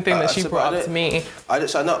interesting thing that she brought up to me.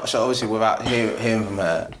 So obviously without hearing from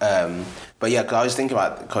her, but yeah, because I was thinking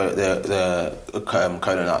about the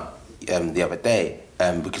cola nut the other day,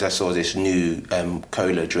 because I saw this new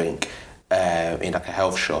cola drink in like a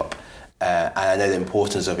health shop. And I know the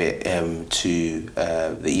importance of it to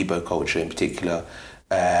the Igbo culture in particular.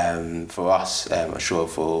 For us, I'm sure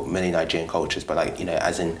for many Nigerian cultures, but like, you know,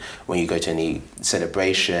 as in when you go to any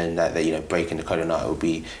celebration that you know, breaking the cola nut will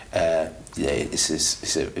be,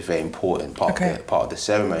 it's a very important part of the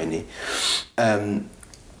ceremony.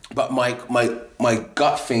 But my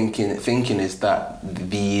gut thinking is that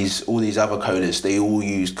all these other colas, they all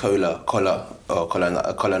use cola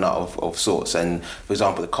nut of sorts. And for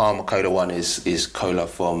example, the Karma Cola one is cola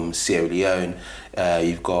from Sierra Leone.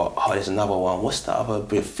 You've got there's another one. What's that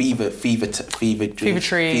other? Fever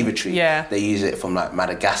Tree. Yeah. They use it from like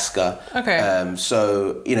Madagascar. Okay.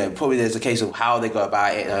 So you know, probably there's a case of how they go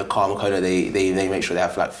about it. You know, Karma Cola, they make sure they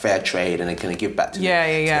have like fair trade and they kind of give back to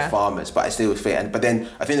the farmers. But it's still fair. But then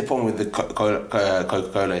I think the problem with the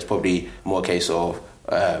Coca-Cola is probably more a case of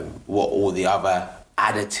what all the other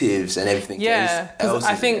additives and everything Yeah, else.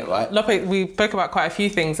 I think right? Lope, we spoke about quite a few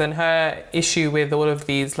things, and her issue with all of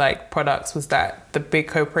these like products was that the big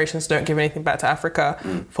corporations don't give anything back to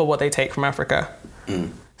Africa for what they take from Africa.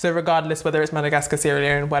 So regardless whether it's Madagascar, Sierra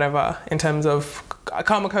Leone, whatever, in terms of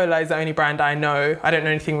Karma Cola is the only brand I know. I don't know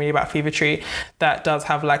anything really about Fever Tree that does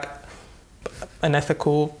have like an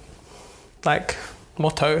ethical like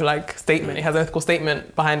motto, like statement. It has an ethical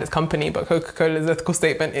statement behind its company, but Coca-Cola's ethical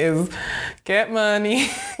statement is get money,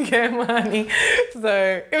 get money.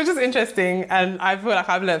 So it was just interesting, and I feel like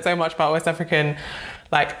I've learned so much about West African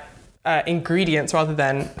like ingredients rather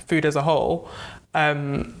than food as a whole,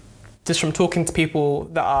 just from talking to people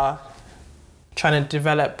that are trying to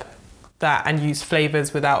develop that and use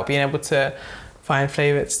flavors without being able to find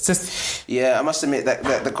flavors. Just I must admit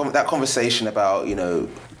that conversation about, you know,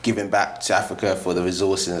 giving back to Africa for the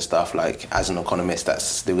resources and stuff, like as an economist, that's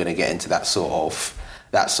still going to get into that sort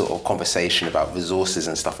of conversation about resources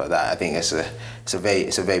and stuff like that. I think it's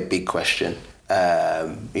a very big question.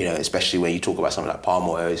 You know, especially when you talk about something like palm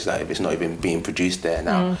oil, it's like if it's not even being produced there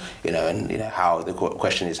now, you know, and you know how the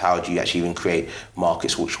question is, how do you actually even create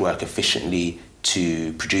markets which work efficiently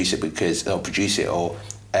to produce it? Because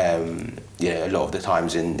you know, a lot of the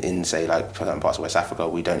times in say like certain parts of West Africa,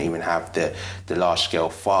 we don't even have the large scale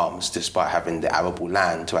farms, despite having the arable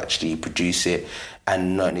land to actually produce it.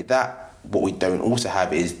 And not only that, what we don't also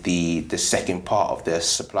have is the second part of the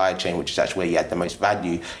supply chain, which is actually where you add the most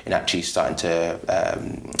value in actually starting to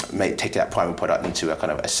take that primary product into a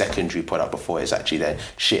kind of a secondary product before it's actually then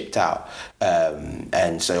shipped out.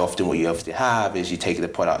 And so often what you often have is you take the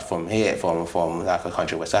product from here, from like a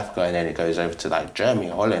country, West Africa, and then it goes over to like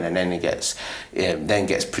Germany or Holland, and then it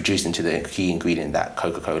gets produced into the key ingredient that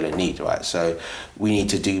Coca-Cola needs, right? So we need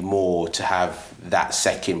to do more to have that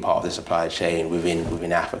second part of the supply chain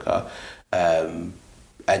within Africa.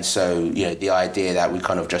 And so, you know, the idea that we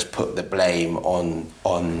kind of just put the blame on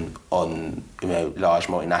you know, large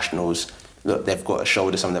multinationals, look, they've got to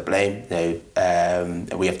shoulder some of the blame, you know,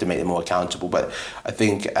 and we have to make them more accountable. But I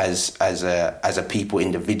think as a people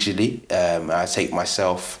individually, I take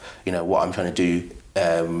myself, you know, what I'm trying to do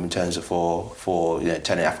in terms of for you know,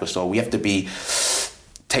 turning Africa Store, we have to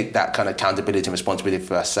take that kind of accountability and responsibility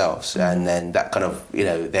for ourselves, and then that kind of, you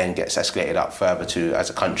know, then gets escalated up further to as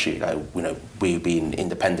a country. Like, you know, we've been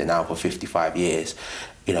independent now for 55 years.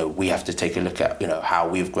 You know, we have to take a look at, you know, how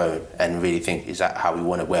we've grown and really think, is that how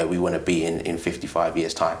where we want to be in 55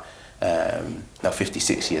 years time? Now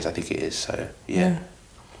 56 years, I think it is. So yeah.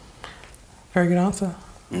 Very good answer.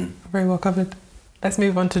 Very well covered. Let's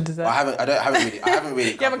move on to dessert. I haven't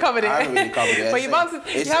really. You haven't covered it. I haven't really covered it. But you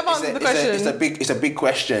have answered the question. It's a big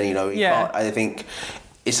question, you know. I think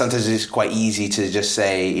sometimes it's quite easy to just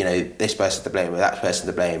say, you know, this person's to blame or that person's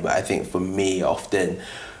to blame. But I think for me, often,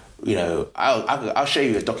 you know, I'll show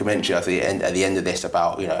you a documentary at the end of this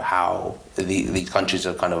about, you know, how these countries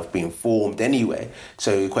are kind of being formed anyway.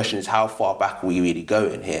 So the question is, how far back are we really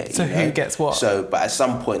going here? So who gets what? So, but at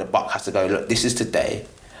some point, a buck has to go, look, this is today.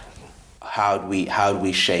 How do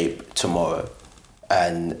we shape tomorrow?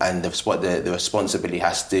 And the responsibility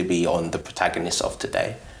has to be on the protagonists of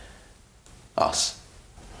today. Us.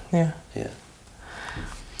 Yeah. Yeah.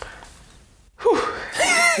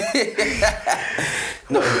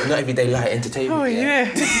 not everyday light entertainment. Oh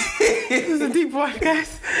yeah. This is a deep one,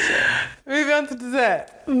 guys. Moving on to dessert.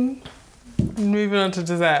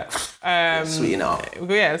 Sweeten up.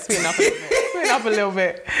 Yeah, sweeten up a little bit. Up a little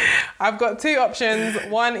bit. I've got two options.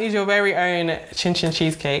 One is your very own Chin Chin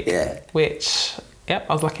cheesecake, which, I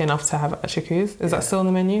was lucky enough to have at Chiku's. Is that still on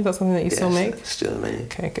the menu? Is that something that you still make? It's still on the menu.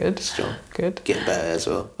 Okay, good. Strong. Good. Getting better as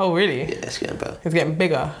well. Oh, really? Yeah, it's getting better. It's getting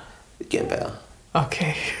bigger? It's getting better.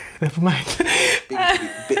 Okay, never mind.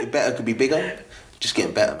 Better could be bigger. Just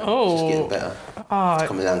getting better, man. Oh. Just getting better. It's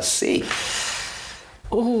coming down to C.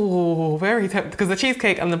 Oh, very tempting. Because the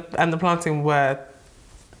cheesecake and the plantain were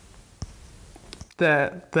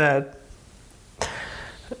the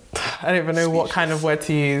I don't even know what kind of word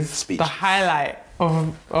to use. The highlight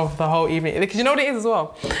of the whole evening. Because you know what it is as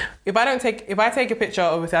well. If I take a picture,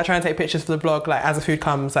 obviously I try and take pictures for the blog, like as the food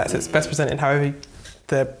comes, like so it's best presented however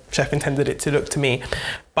the chef intended it to look to me.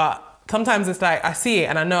 But sometimes it's like I see it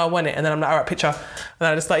and I know I want it, and then I'm like, all right, picture, and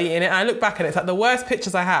then I just start eating it. And I look back and it's like the worst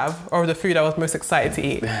pictures I have are of the food I was most excited to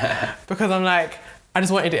eat because I'm like, I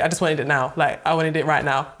just wanted it now. Like I wanted it right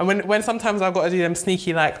now. And when sometimes I've got to do them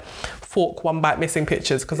sneaky like fork one bite missing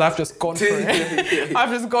pictures because I've just gone for it. I've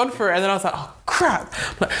just gone for it, and then I was like, oh crap!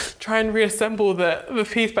 I'm like, try and reassemble the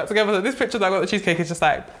piece back together. So this picture that I got the cheesecake is just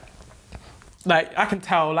like I can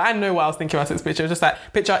tell. Like I know what I was thinking about this picture. Just like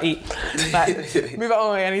picture, eat. Like move it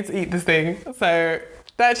on. I need to eat this thing. So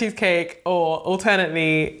that cheesecake, or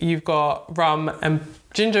alternately, you've got rum and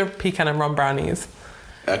ginger, pecan and rum brownies.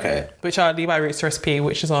 Okay. Which are Levi Roots recipe,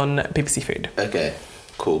 which is on BBC Food. Okay.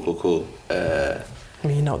 Cool. I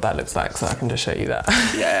mean, you know what that looks like, so I can just show you that.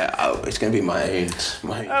 Yeah, it's going to be my own.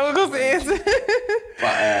 Oh, of course it is.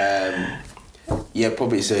 But, yeah,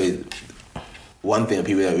 probably so. One thing that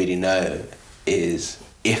people don't really know is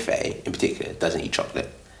Ife, in particular, doesn't eat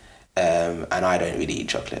chocolate. And I don't really eat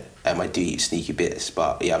chocolate. I do eat sneaky bits,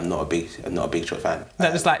 but yeah, I'm not a big chocolate fan.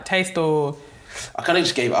 That just like taste or... I kind of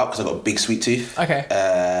just gave it up because I got a big sweet tooth. Okay.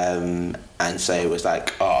 And so it was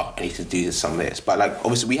like, I need to do some of this. But like,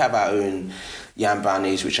 obviously we have our own yam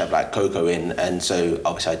brownies which have like cocoa in, and so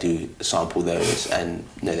obviously I do sample those, and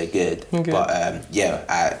they're good. Okay. But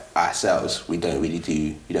ourselves we don't really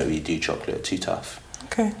do chocolate. Too tough.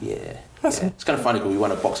 Okay. Yeah. It's kind of funny because we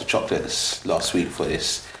won a box of chocolates last week for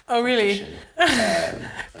this. Oh really?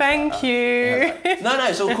 Thank you. No,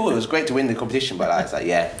 it's all cool. It was great to win the competition, but I was like,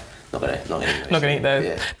 not gonna eat those.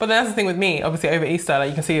 Yeah. But that's the thing with me. Obviously, over Easter, like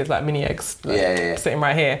you can see, it's like mini eggs sitting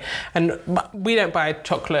right here, and we don't buy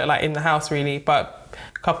chocolate like in the house really. But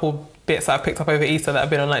a couple bits that I've picked up over Easter that have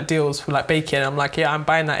been on like deals for like baking. I'm like, I'm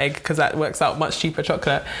buying that egg because that works out much cheaper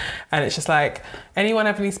chocolate. And it's just like, anyone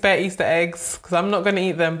have any spare Easter eggs? Because I'm not gonna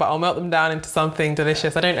eat them, but I'll melt them down into something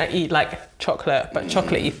delicious. I don't eat like chocolate, but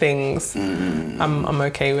chocolatey things, I'm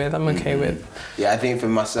okay with. Yeah, I think for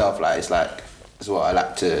myself, like it's like. As well, I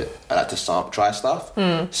like to try stuff.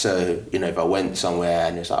 So if I went somewhere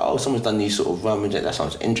and it's like, someone's done these sort of rum and that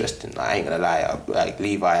sounds interesting. Like, I ain't gonna lie, like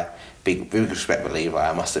Levi, big respect for Levi.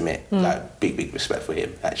 I must admit, like big respect for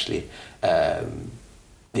him actually. I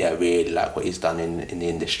really like what he's done in the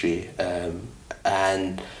industry.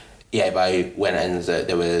 And if I went and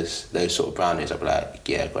there was those sort of brownies, I'd be like,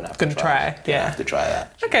 gonna have to try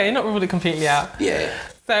that. Okay, not really completely out. Yeah.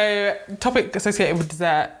 So, topic associated with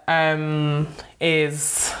dessert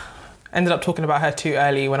is... ended up talking about her too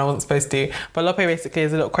early when I wasn't supposed to. But Lope basically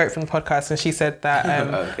is a little quote from the podcast, and she said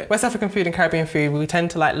that West African food and Caribbean food, we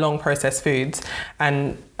tend to like long processed foods.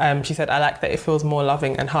 And she said, I like that it feels more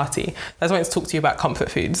loving and hearty. That's why I wanted to talk to you about comfort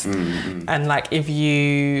foods. And like if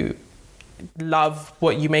you love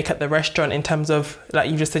what you make at the restaurant in terms of, like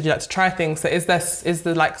you just said, you like to try things. So is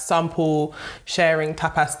the like sample sharing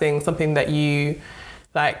tapas thing something that you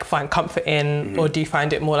like find comfort in, or do you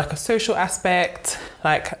find it more like a social aspect?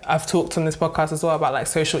 Like I've talked on this podcast as well about like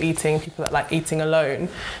social eating, people that like eating alone,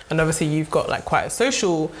 and obviously you've got like quite a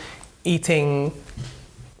social eating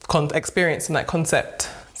experience in that concept.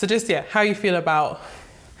 So just how you feel about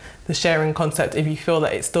the sharing concept, if you feel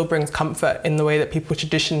that it still brings comfort in the way that people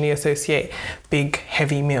traditionally associate big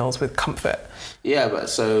heavy meals with comfort. Yeah, but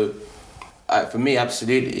so for me,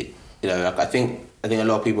 absolutely. Like I think a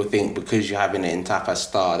lot of people think because you're having it in tapas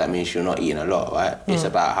style, that means you're not eating a lot, right? It's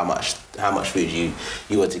about how much food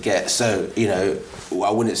you want to get. So,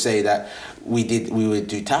 I wouldn't say that we would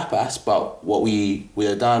do tapas, but what we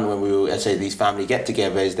have done when we were, let's say, these family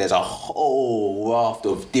get-togethers, there's a whole raft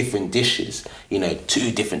of different dishes.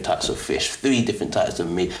 2 different types of fish, 3 different types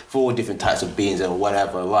of meat, 4 different types of beans and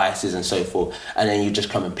whatever, rices and so forth. And then you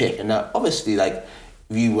just come and pick. And now, obviously, like,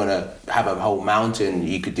 if you want to have a whole mountain,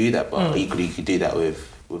 you could do that, but equally you could do that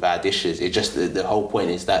with our dishes. It just the whole point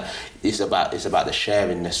is that it's about the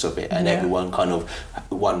sharingness of it, and everyone kind of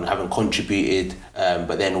having contributed,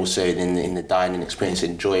 but then also in the dining experience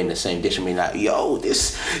enjoying the same dish and being like, yo,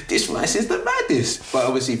 this rice is the maddest. But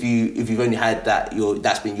obviously if you've only had that,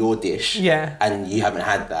 that's been your dish, and you haven't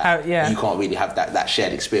had that, you can't really have that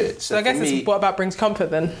shared experience. So I guess it's what about brings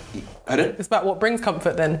comfort then? Pardon? It's about what brings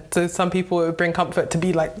comfort then. So some people it would bring comfort to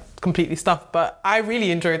be like completely stuffed, but I really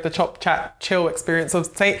enjoyed the chop, chat, chill experience of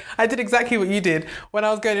I did exactly what you did when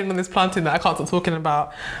I was going in on this planting that I can't stop talking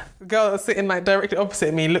about. The girl that was sitting like directly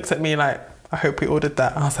opposite me looks at me like, I hope we ordered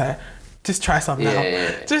that. I was like, just try some now.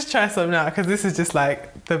 Just try some now, because this is just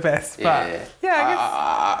like the best. But I guess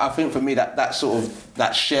I think for me that sort of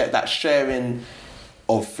that sharing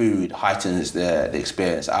of food heightens the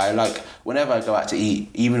experience. I like whenever I go out to eat,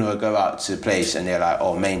 even if I go out to a place and they're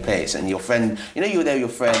like, main place, and your friend, you're there with your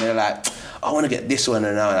friend, and they're like, I want to get this one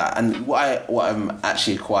and that. And what I'm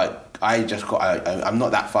actually I'm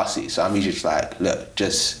not that fussy, so I'm usually just like, look,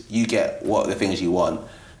 just you get what the things you want,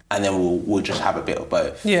 and then we'll just have a bit of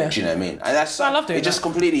both. Yeah. Do you know what I mean? And that's I love doing it. Just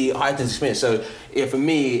completely heightens the experience. So for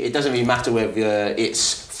me, it doesn't really matter whether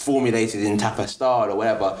it's formulated in tapas style or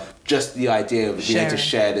whatever. Just the idea of being able to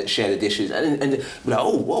share the dishes and be like,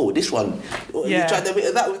 oh whoa, this one, you tried a bit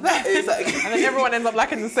of that with that. It's like, and then everyone ends up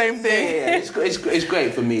liking the same thing. It's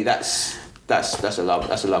great for me. That's a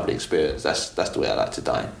lovely experience. That's the way I like to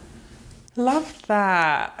dine. Love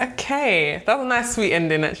that. Okay. That was a nice sweet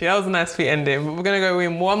ending, actually. That was a nice sweet ending. But we're going to go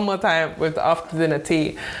in one more time with the after dinner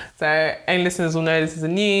tea. So any listeners will know this is a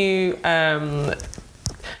new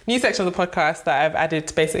section of the podcast that I've added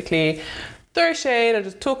to basically throw shade or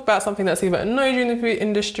just talk about something that's either annoyed you in the food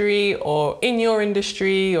industry or in your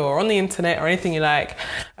industry or on the internet or anything you like.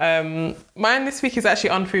 Mine this week is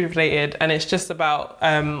actually unfood related, and it's just about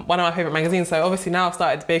one of my favourite magazines. So obviously now I've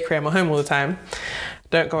started the bakery at my home all the time.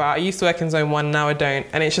 Don't go out. I used to work in Zone 1, now I don't.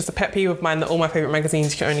 And it's just a pet peeve of mine that all my favourite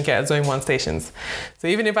magazines you can only get at Zone 1 stations. So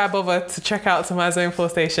even if I bother to check out to my Zone 4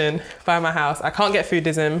 station by my house, I can't get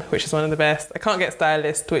Foodism, which is one of the best. I can't get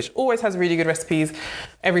Stylist, which always has really good recipes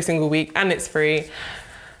every single week, and it's free.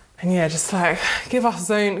 And yeah, just like, give us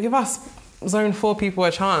Zone 4 people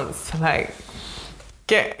a chance. Like,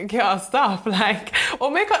 get our stuff, like,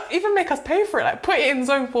 or make us pay for it, like put it in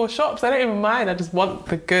Zone 4 shops. I don't even mind. I just want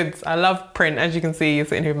the goods. I love print, as you can see,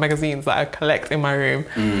 sitting here with magazines that I collect in my room.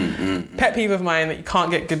 Pet peeve of mine that you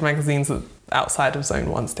can't get good magazines outside of Zone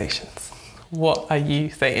 1 stations. What are you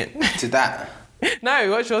saying to that? No,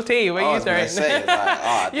 what's your tea? What are you throwing?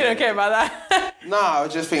 You don't care about that. No, I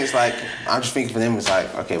just think it's like, I'm just thinking for them, it's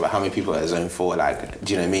like, okay, but how many people are at Zone 4? Like,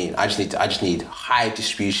 do you know what I mean? I just need high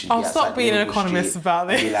distribution. I'll stop being an economist about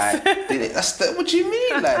this. Be like, what do you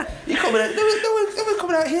mean? Like, you coming out, no one's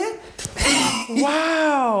coming out here.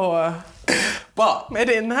 Wow. But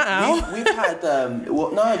editing that out. We've had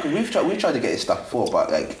because we've tried to get this stuff before, but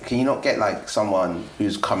like, can you not get like someone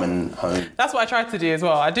who's coming home? That's what I tried to do as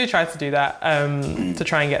well. I do try to do that to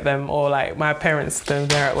try and get them, or like my parents, when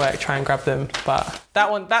they're at work, try and grab them. But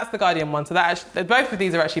that's the Guardian one. So both of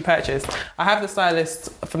these are actually purchased. I have the Stylist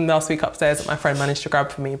from last week upstairs that my friend managed to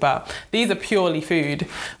grab for me, but these are purely food.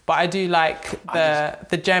 But I do like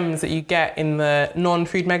the gems that you get in the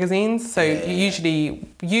non-food magazines. So usually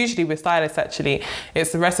with Stylist, actually,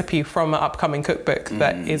 it's the recipe from an upcoming cookbook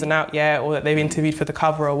that isn't out yet, or that they've interviewed for the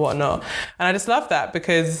cover or whatnot. And I just love that,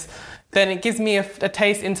 because then it gives me a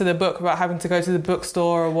taste into the book without having to go to the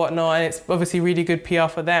bookstore or whatnot. And it's obviously really good PR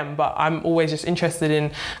for them, but I'm always just interested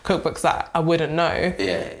in cookbooks that I wouldn't know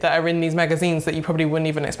that are in these magazines that you probably wouldn't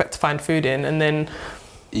even expect to find food in. And then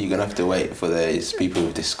you're gonna have to wait for those people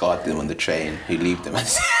who discard them on the train, who leave them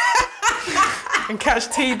and catch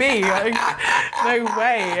TB. Like, no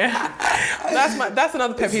way. That's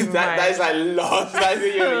another pet peeve of mine. That's like lost.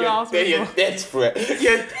 You're desperate.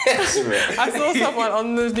 You're desperate. I saw someone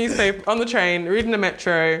on the newspaper, on the train, reading the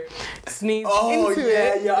Metro, sneezed into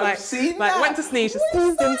it. Yeah, I've seen like, that. Went to sneeze, just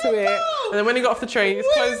sneezed into it. And then when he got off the train, he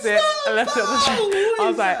just closed it and left it on the train. I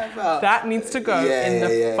was like, that needs to go in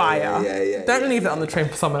the fire. Don't leave it on the train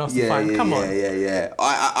for someone else to find. Come on. Yeah.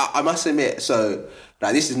 I must admit, so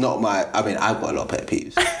like, this is not my. I mean, I've got a lot of pet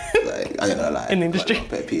peeves. Like, I ain't gonna lie. In the industry,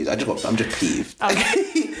 pet peeves. I'm just peeved.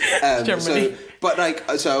 Okay. Generally.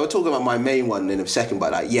 So I'll talk about my main one in a second.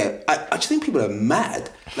 But like, I just think people are mad.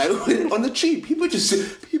 Like on the tube, people are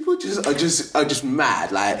just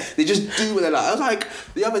mad. Like, they just do what they like. I was like,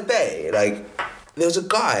 the other day, like, there was a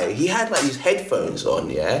guy. He had like these headphones on,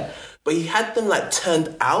 but he had them like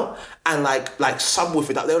turned out and like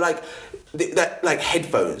subwoofered up. They were like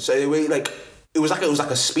headphones. So they were like. It was like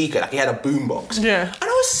a speaker, like he had a boombox. Yeah. And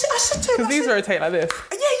I said to him, because these rotate like this.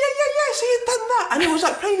 Yeah. So he had done that, and it was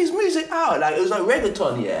like playing his music out, like it was like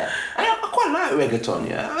reggaeton, And I quite like reggaeton,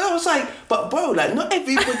 And I was like, but bro, like not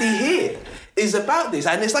everybody here is about this,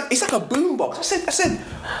 and it's like a boombox. I said,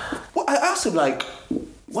 what? I asked him like,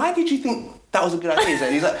 why did you think that was a good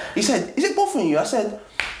idea? He said, is it bothering you? I said,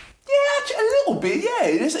 yeah, a little bit, yeah.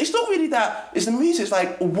 It's not really that. It's the music. It's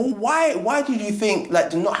like, why did you think,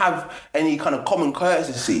 like, to not have any kind of common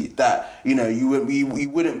courtesy that, you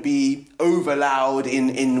wouldn't be over loud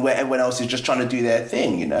in where everyone else is just trying to do their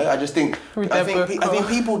thing, I just think, I think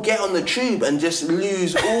people get on the tube and just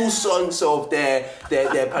lose all sense of their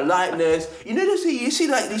politeness. You see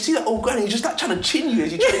that old granny just like trying to chin you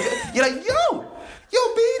as you're like, Yo,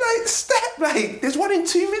 be like, step, like, there's 1 in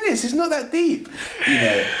 2 minutes. It's not that deep,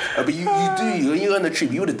 But you do. When you're on the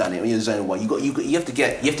tube, you would have done it when you're in Zone 1. You have to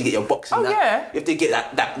get your boxing. You have to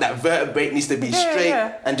get that vertebrae needs to be straight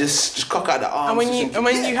and just cock out the arms. And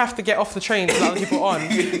when you have to get off the train to let people on,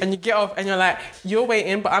 and you get off and you're like, you're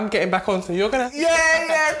waiting, but I'm getting back on, so you're gonna.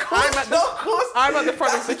 Of course. I'm at the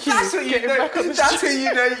front of the queue. That's what you know. That's what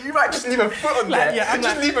you know. You might just leave a foot on there. Yeah, I'm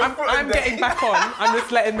getting back on. I'm just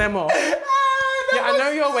letting them off. Yeah, I know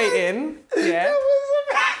you're waiting. Yeah.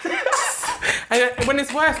 And when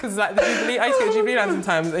it's worse, because like the Jubilee, I used to get Jubilee line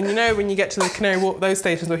sometimes, and you know when you get to the Canary Wharf, those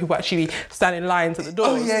stations where people actually stand in lines at the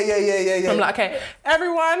doors. Oh yeah. I'm like, okay,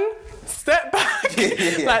 everyone, step back.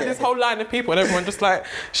 Like this whole line of people, and everyone just like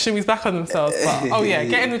shimmies back on themselves. But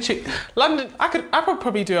get in the tube. London, I could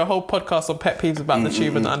probably do a whole podcast on pet peeves about the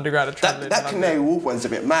tube and the underground and travelling. That Canary Wharf one's a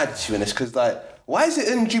bit mad, to be honest, because like, why is it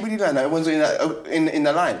in Jubilee line that everyone's in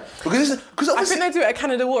the line? Because I think they do it at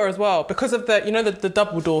Canada Water as well because of the the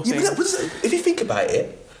double door thing. But if you think about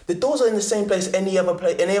it, the doors are in the same place any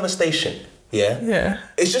other station. Yeah. Yeah.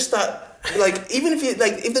 It's just that, like, even if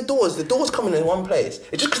if the doors coming in one place,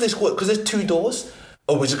 it's just because there's two doors.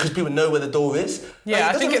 Or is it because people know where the door is? Yeah,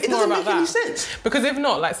 like, I think it's more about that. It doesn't make any sense. Because if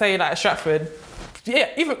not, like say like at Stratford. Yeah,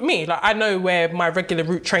 even me, like I know where my regular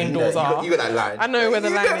route train doors are. You got that line. I know where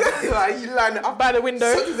the line is. You line it up by the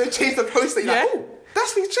window. Sometimes they change the poster. You're like, oh,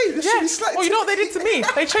 that's been changed. This should be slightly. Well, you know what they did to me?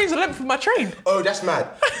 They changed the length of my train. Oh, that's mad.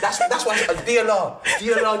 That's why DLR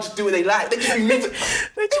just do what they like. They just remove it.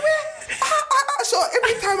 So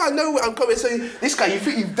every time I know where I'm coming, so this guy, you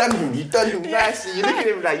think you've done him nicely. You look at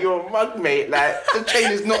him like you're a mug, mate. Like the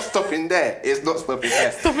train is not stopping there. It's not stopping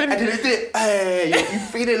there. And then they did. Hey, you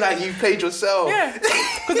feeling like you played yourself. Yeah,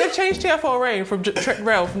 because they've changed TfL rail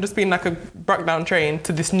from just being like a breakdown train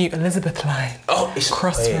to this new Elizabeth line. Oh, it's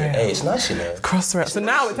Crossrail. Hey, it's nice, you know. Crossrail. So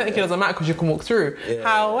now it technically doesn't matter because you can walk through. Yeah.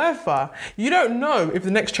 However, you don't know if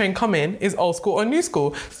the next train coming is old school or new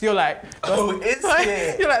school. So you're like, it's like,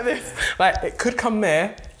 it. You're like this. Like it could come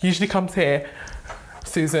there. Usually comes here.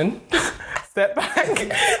 Susan, step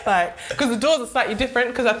back. Like because the doors are slightly different.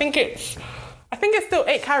 Because I think it's still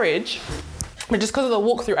 8 carriage. But just because of the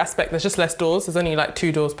walk-through aspect, there's just less doors. There's only like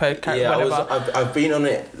 2 doors per carriage. Yeah, I've been on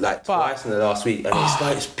it like twice in the last week, and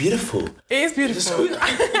it's beautiful. It is beautiful.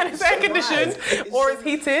 And it's air conditioned or it's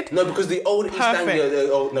heated. No, because the old East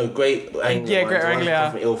Anglia, Great Anglia. Yeah, Great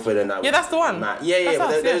Anglia. From Ilford and that. Yeah, that's the one. But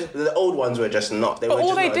the old ones were just not. But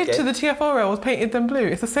all they did to the TfL rail was painted them blue.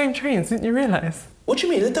 It's the same trains, didn't you realise? What do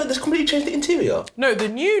you mean? They completely changed the interior? No, the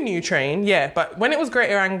new train, yeah. But when it was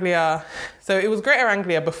Greater Anglia, so it was Greater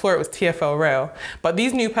Anglia before it was TfL rail. But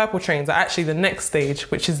these new purple trains are actually the next stage,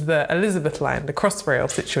 which is the Elizabeth line, the Crossrail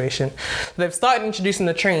situation. So they've started introducing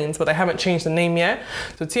the trains, but they haven't changed the name yet.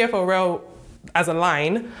 So TfL rail as a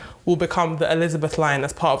line will become the Elizabeth line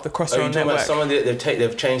as part of the Crossrail network.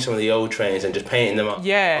 They've changed some of the old trains and just painting them up.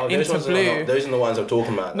 Yeah, into blue. Those are the ones I'm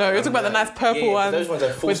talking about. No, you're talking about the nice purple ones. Those ones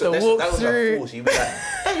are full. With the walk-through. So you'd be like,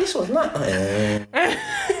 hey, this one's not. Okay.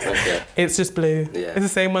 It's just blue. Yeah. It's the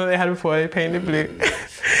same one that they had before. They painted blue.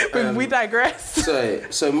 But we digress.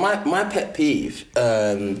 So my pet peeve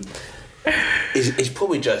is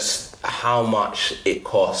probably just how much it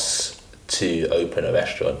costs to open a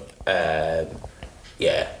restaurant.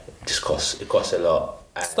 It costs a lot.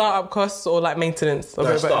 Startup costs or like maintenance?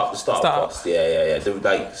 No, startup costs. Yeah.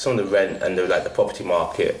 Like some of the rent and the property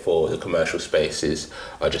market for the commercial spaces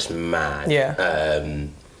are just mad. Yeah.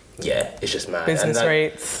 It's just mad. Business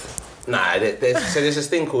rates. Nah, there's this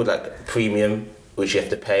thing called like premium, which you have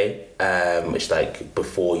to pay, which like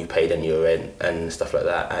before you pay then your rent and stuff like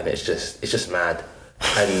that, and it's just mad.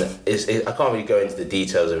 And I can't really go into the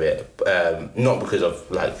details of it, not because of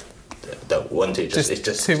like don't want to.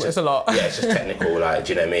 It's a lot. Yeah, it's just technical. Like,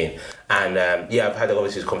 do you know what I mean? And I've had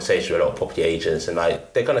obviously this conversation with a lot of property agents, and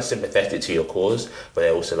like they're kind of sympathetic to your cause, but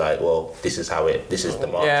they're also like, well, this is the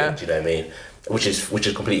market. Yeah. Do you know what I mean? Which is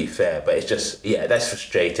completely fair, but it's just that's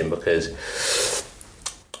frustrating because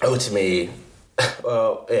ultimately,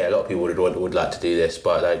 well, a lot of people would like to do this,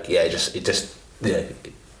 but like it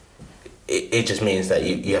just means that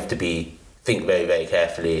you have to think very, very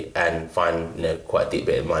carefully and find quite a deep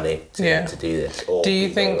bit of money to do this. Or do you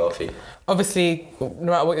think, obviously, no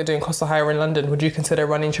matter what you're doing, costs are higher in London, would you consider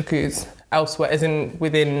running Chukuz elsewhere, as in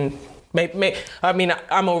within... I mean,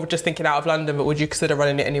 I'm all just thinking out of London, but would you consider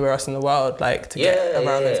running it anywhere else in the world, like to get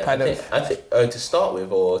around this kind of? I think to start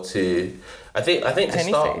with, or to, I think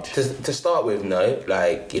to start with, no,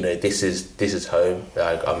 like this is home.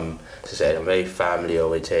 Like I'm very family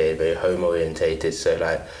orientated, very home orientated. So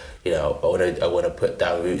like I want to put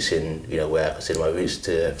down roots in where I consider my roots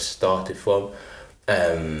to have started from.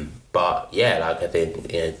 But like I think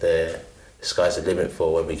the sky's the limit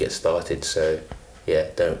for when we get started. So. Yeah,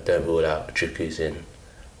 don't rule out Chukuz in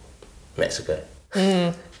Mexico.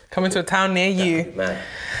 Coming to a town near you. Could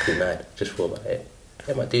be mad. Just thought about it.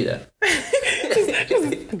 I might do that.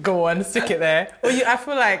 Go on, stick it there. Well, I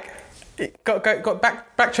feel like got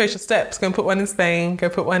backtrace your steps. Go and put one in Spain. Go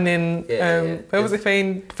put one in where was it?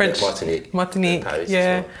 French Martinique. Paris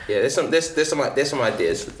yeah. Well. Yeah. There's some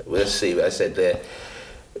ideas. Let's see what I said there.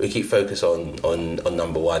 we keep focus on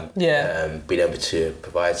number one. Yeah. Being able to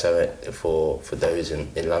provide something for those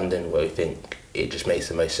in London where we think it just makes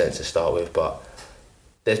the most sense to start with. But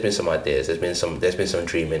there's been some ideas. There's been some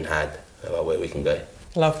dreaming had about where we can go.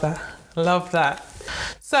 Love that.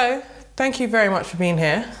 So, thank you very much for being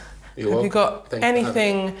here. Have you got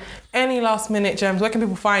anything, any last minute gems? Where can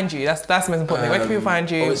people find you? That's the most important thing. Where can people find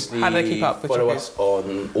you? How do they keep up with you? Follow us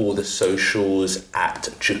on all the socials at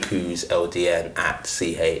Chukus LDN, at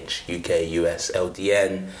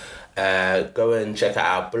CHUKUSLDN. Go and check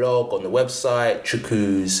out our blog on the website,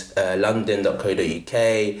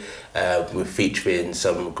 chukuslondon.co.uk. We're featuring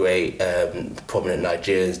some great prominent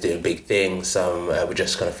Nigerians doing big things. We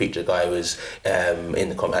just kind of featured a guy who was at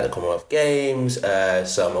the Commonwealth Games,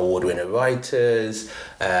 some award-winning writers,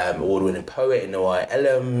 award-winning poet in Noah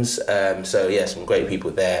Ellams. So yeah, some great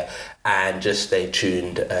people there. And just stay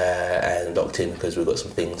tuned and locked in because we've got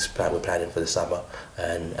some things we're planning for the summer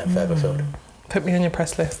and further afield. Put me on your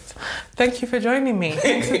press list. Thank you for joining me.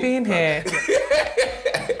 Thanks for being here.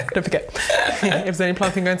 Don't forget, if there's any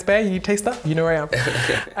planting going spare, you need taster, you know where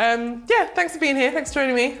I am. Yeah, thanks for being here. Thanks for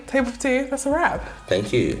joining me. Table for two, that's a wrap.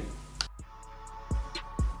 Thank you.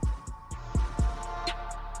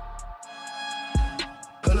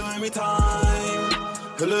 Hello, me time.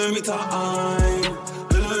 Hello, me time.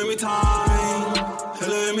 Hello, me time.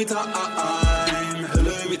 Hello, me time.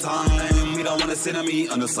 Hello, me time. We don't wanna sit on me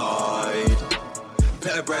on the side.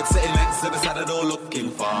 Better bread sitting next to the side of the door looking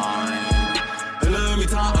fine. Hello, me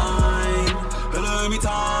time. Hello, me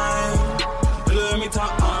time. Hello, me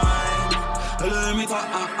time. Hello, me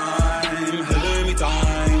time. Hello, me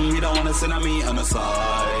time. We don't wanna sit on me on the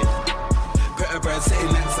side. Better bread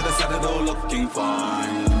sitting next to the side of the door looking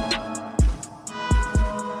fine.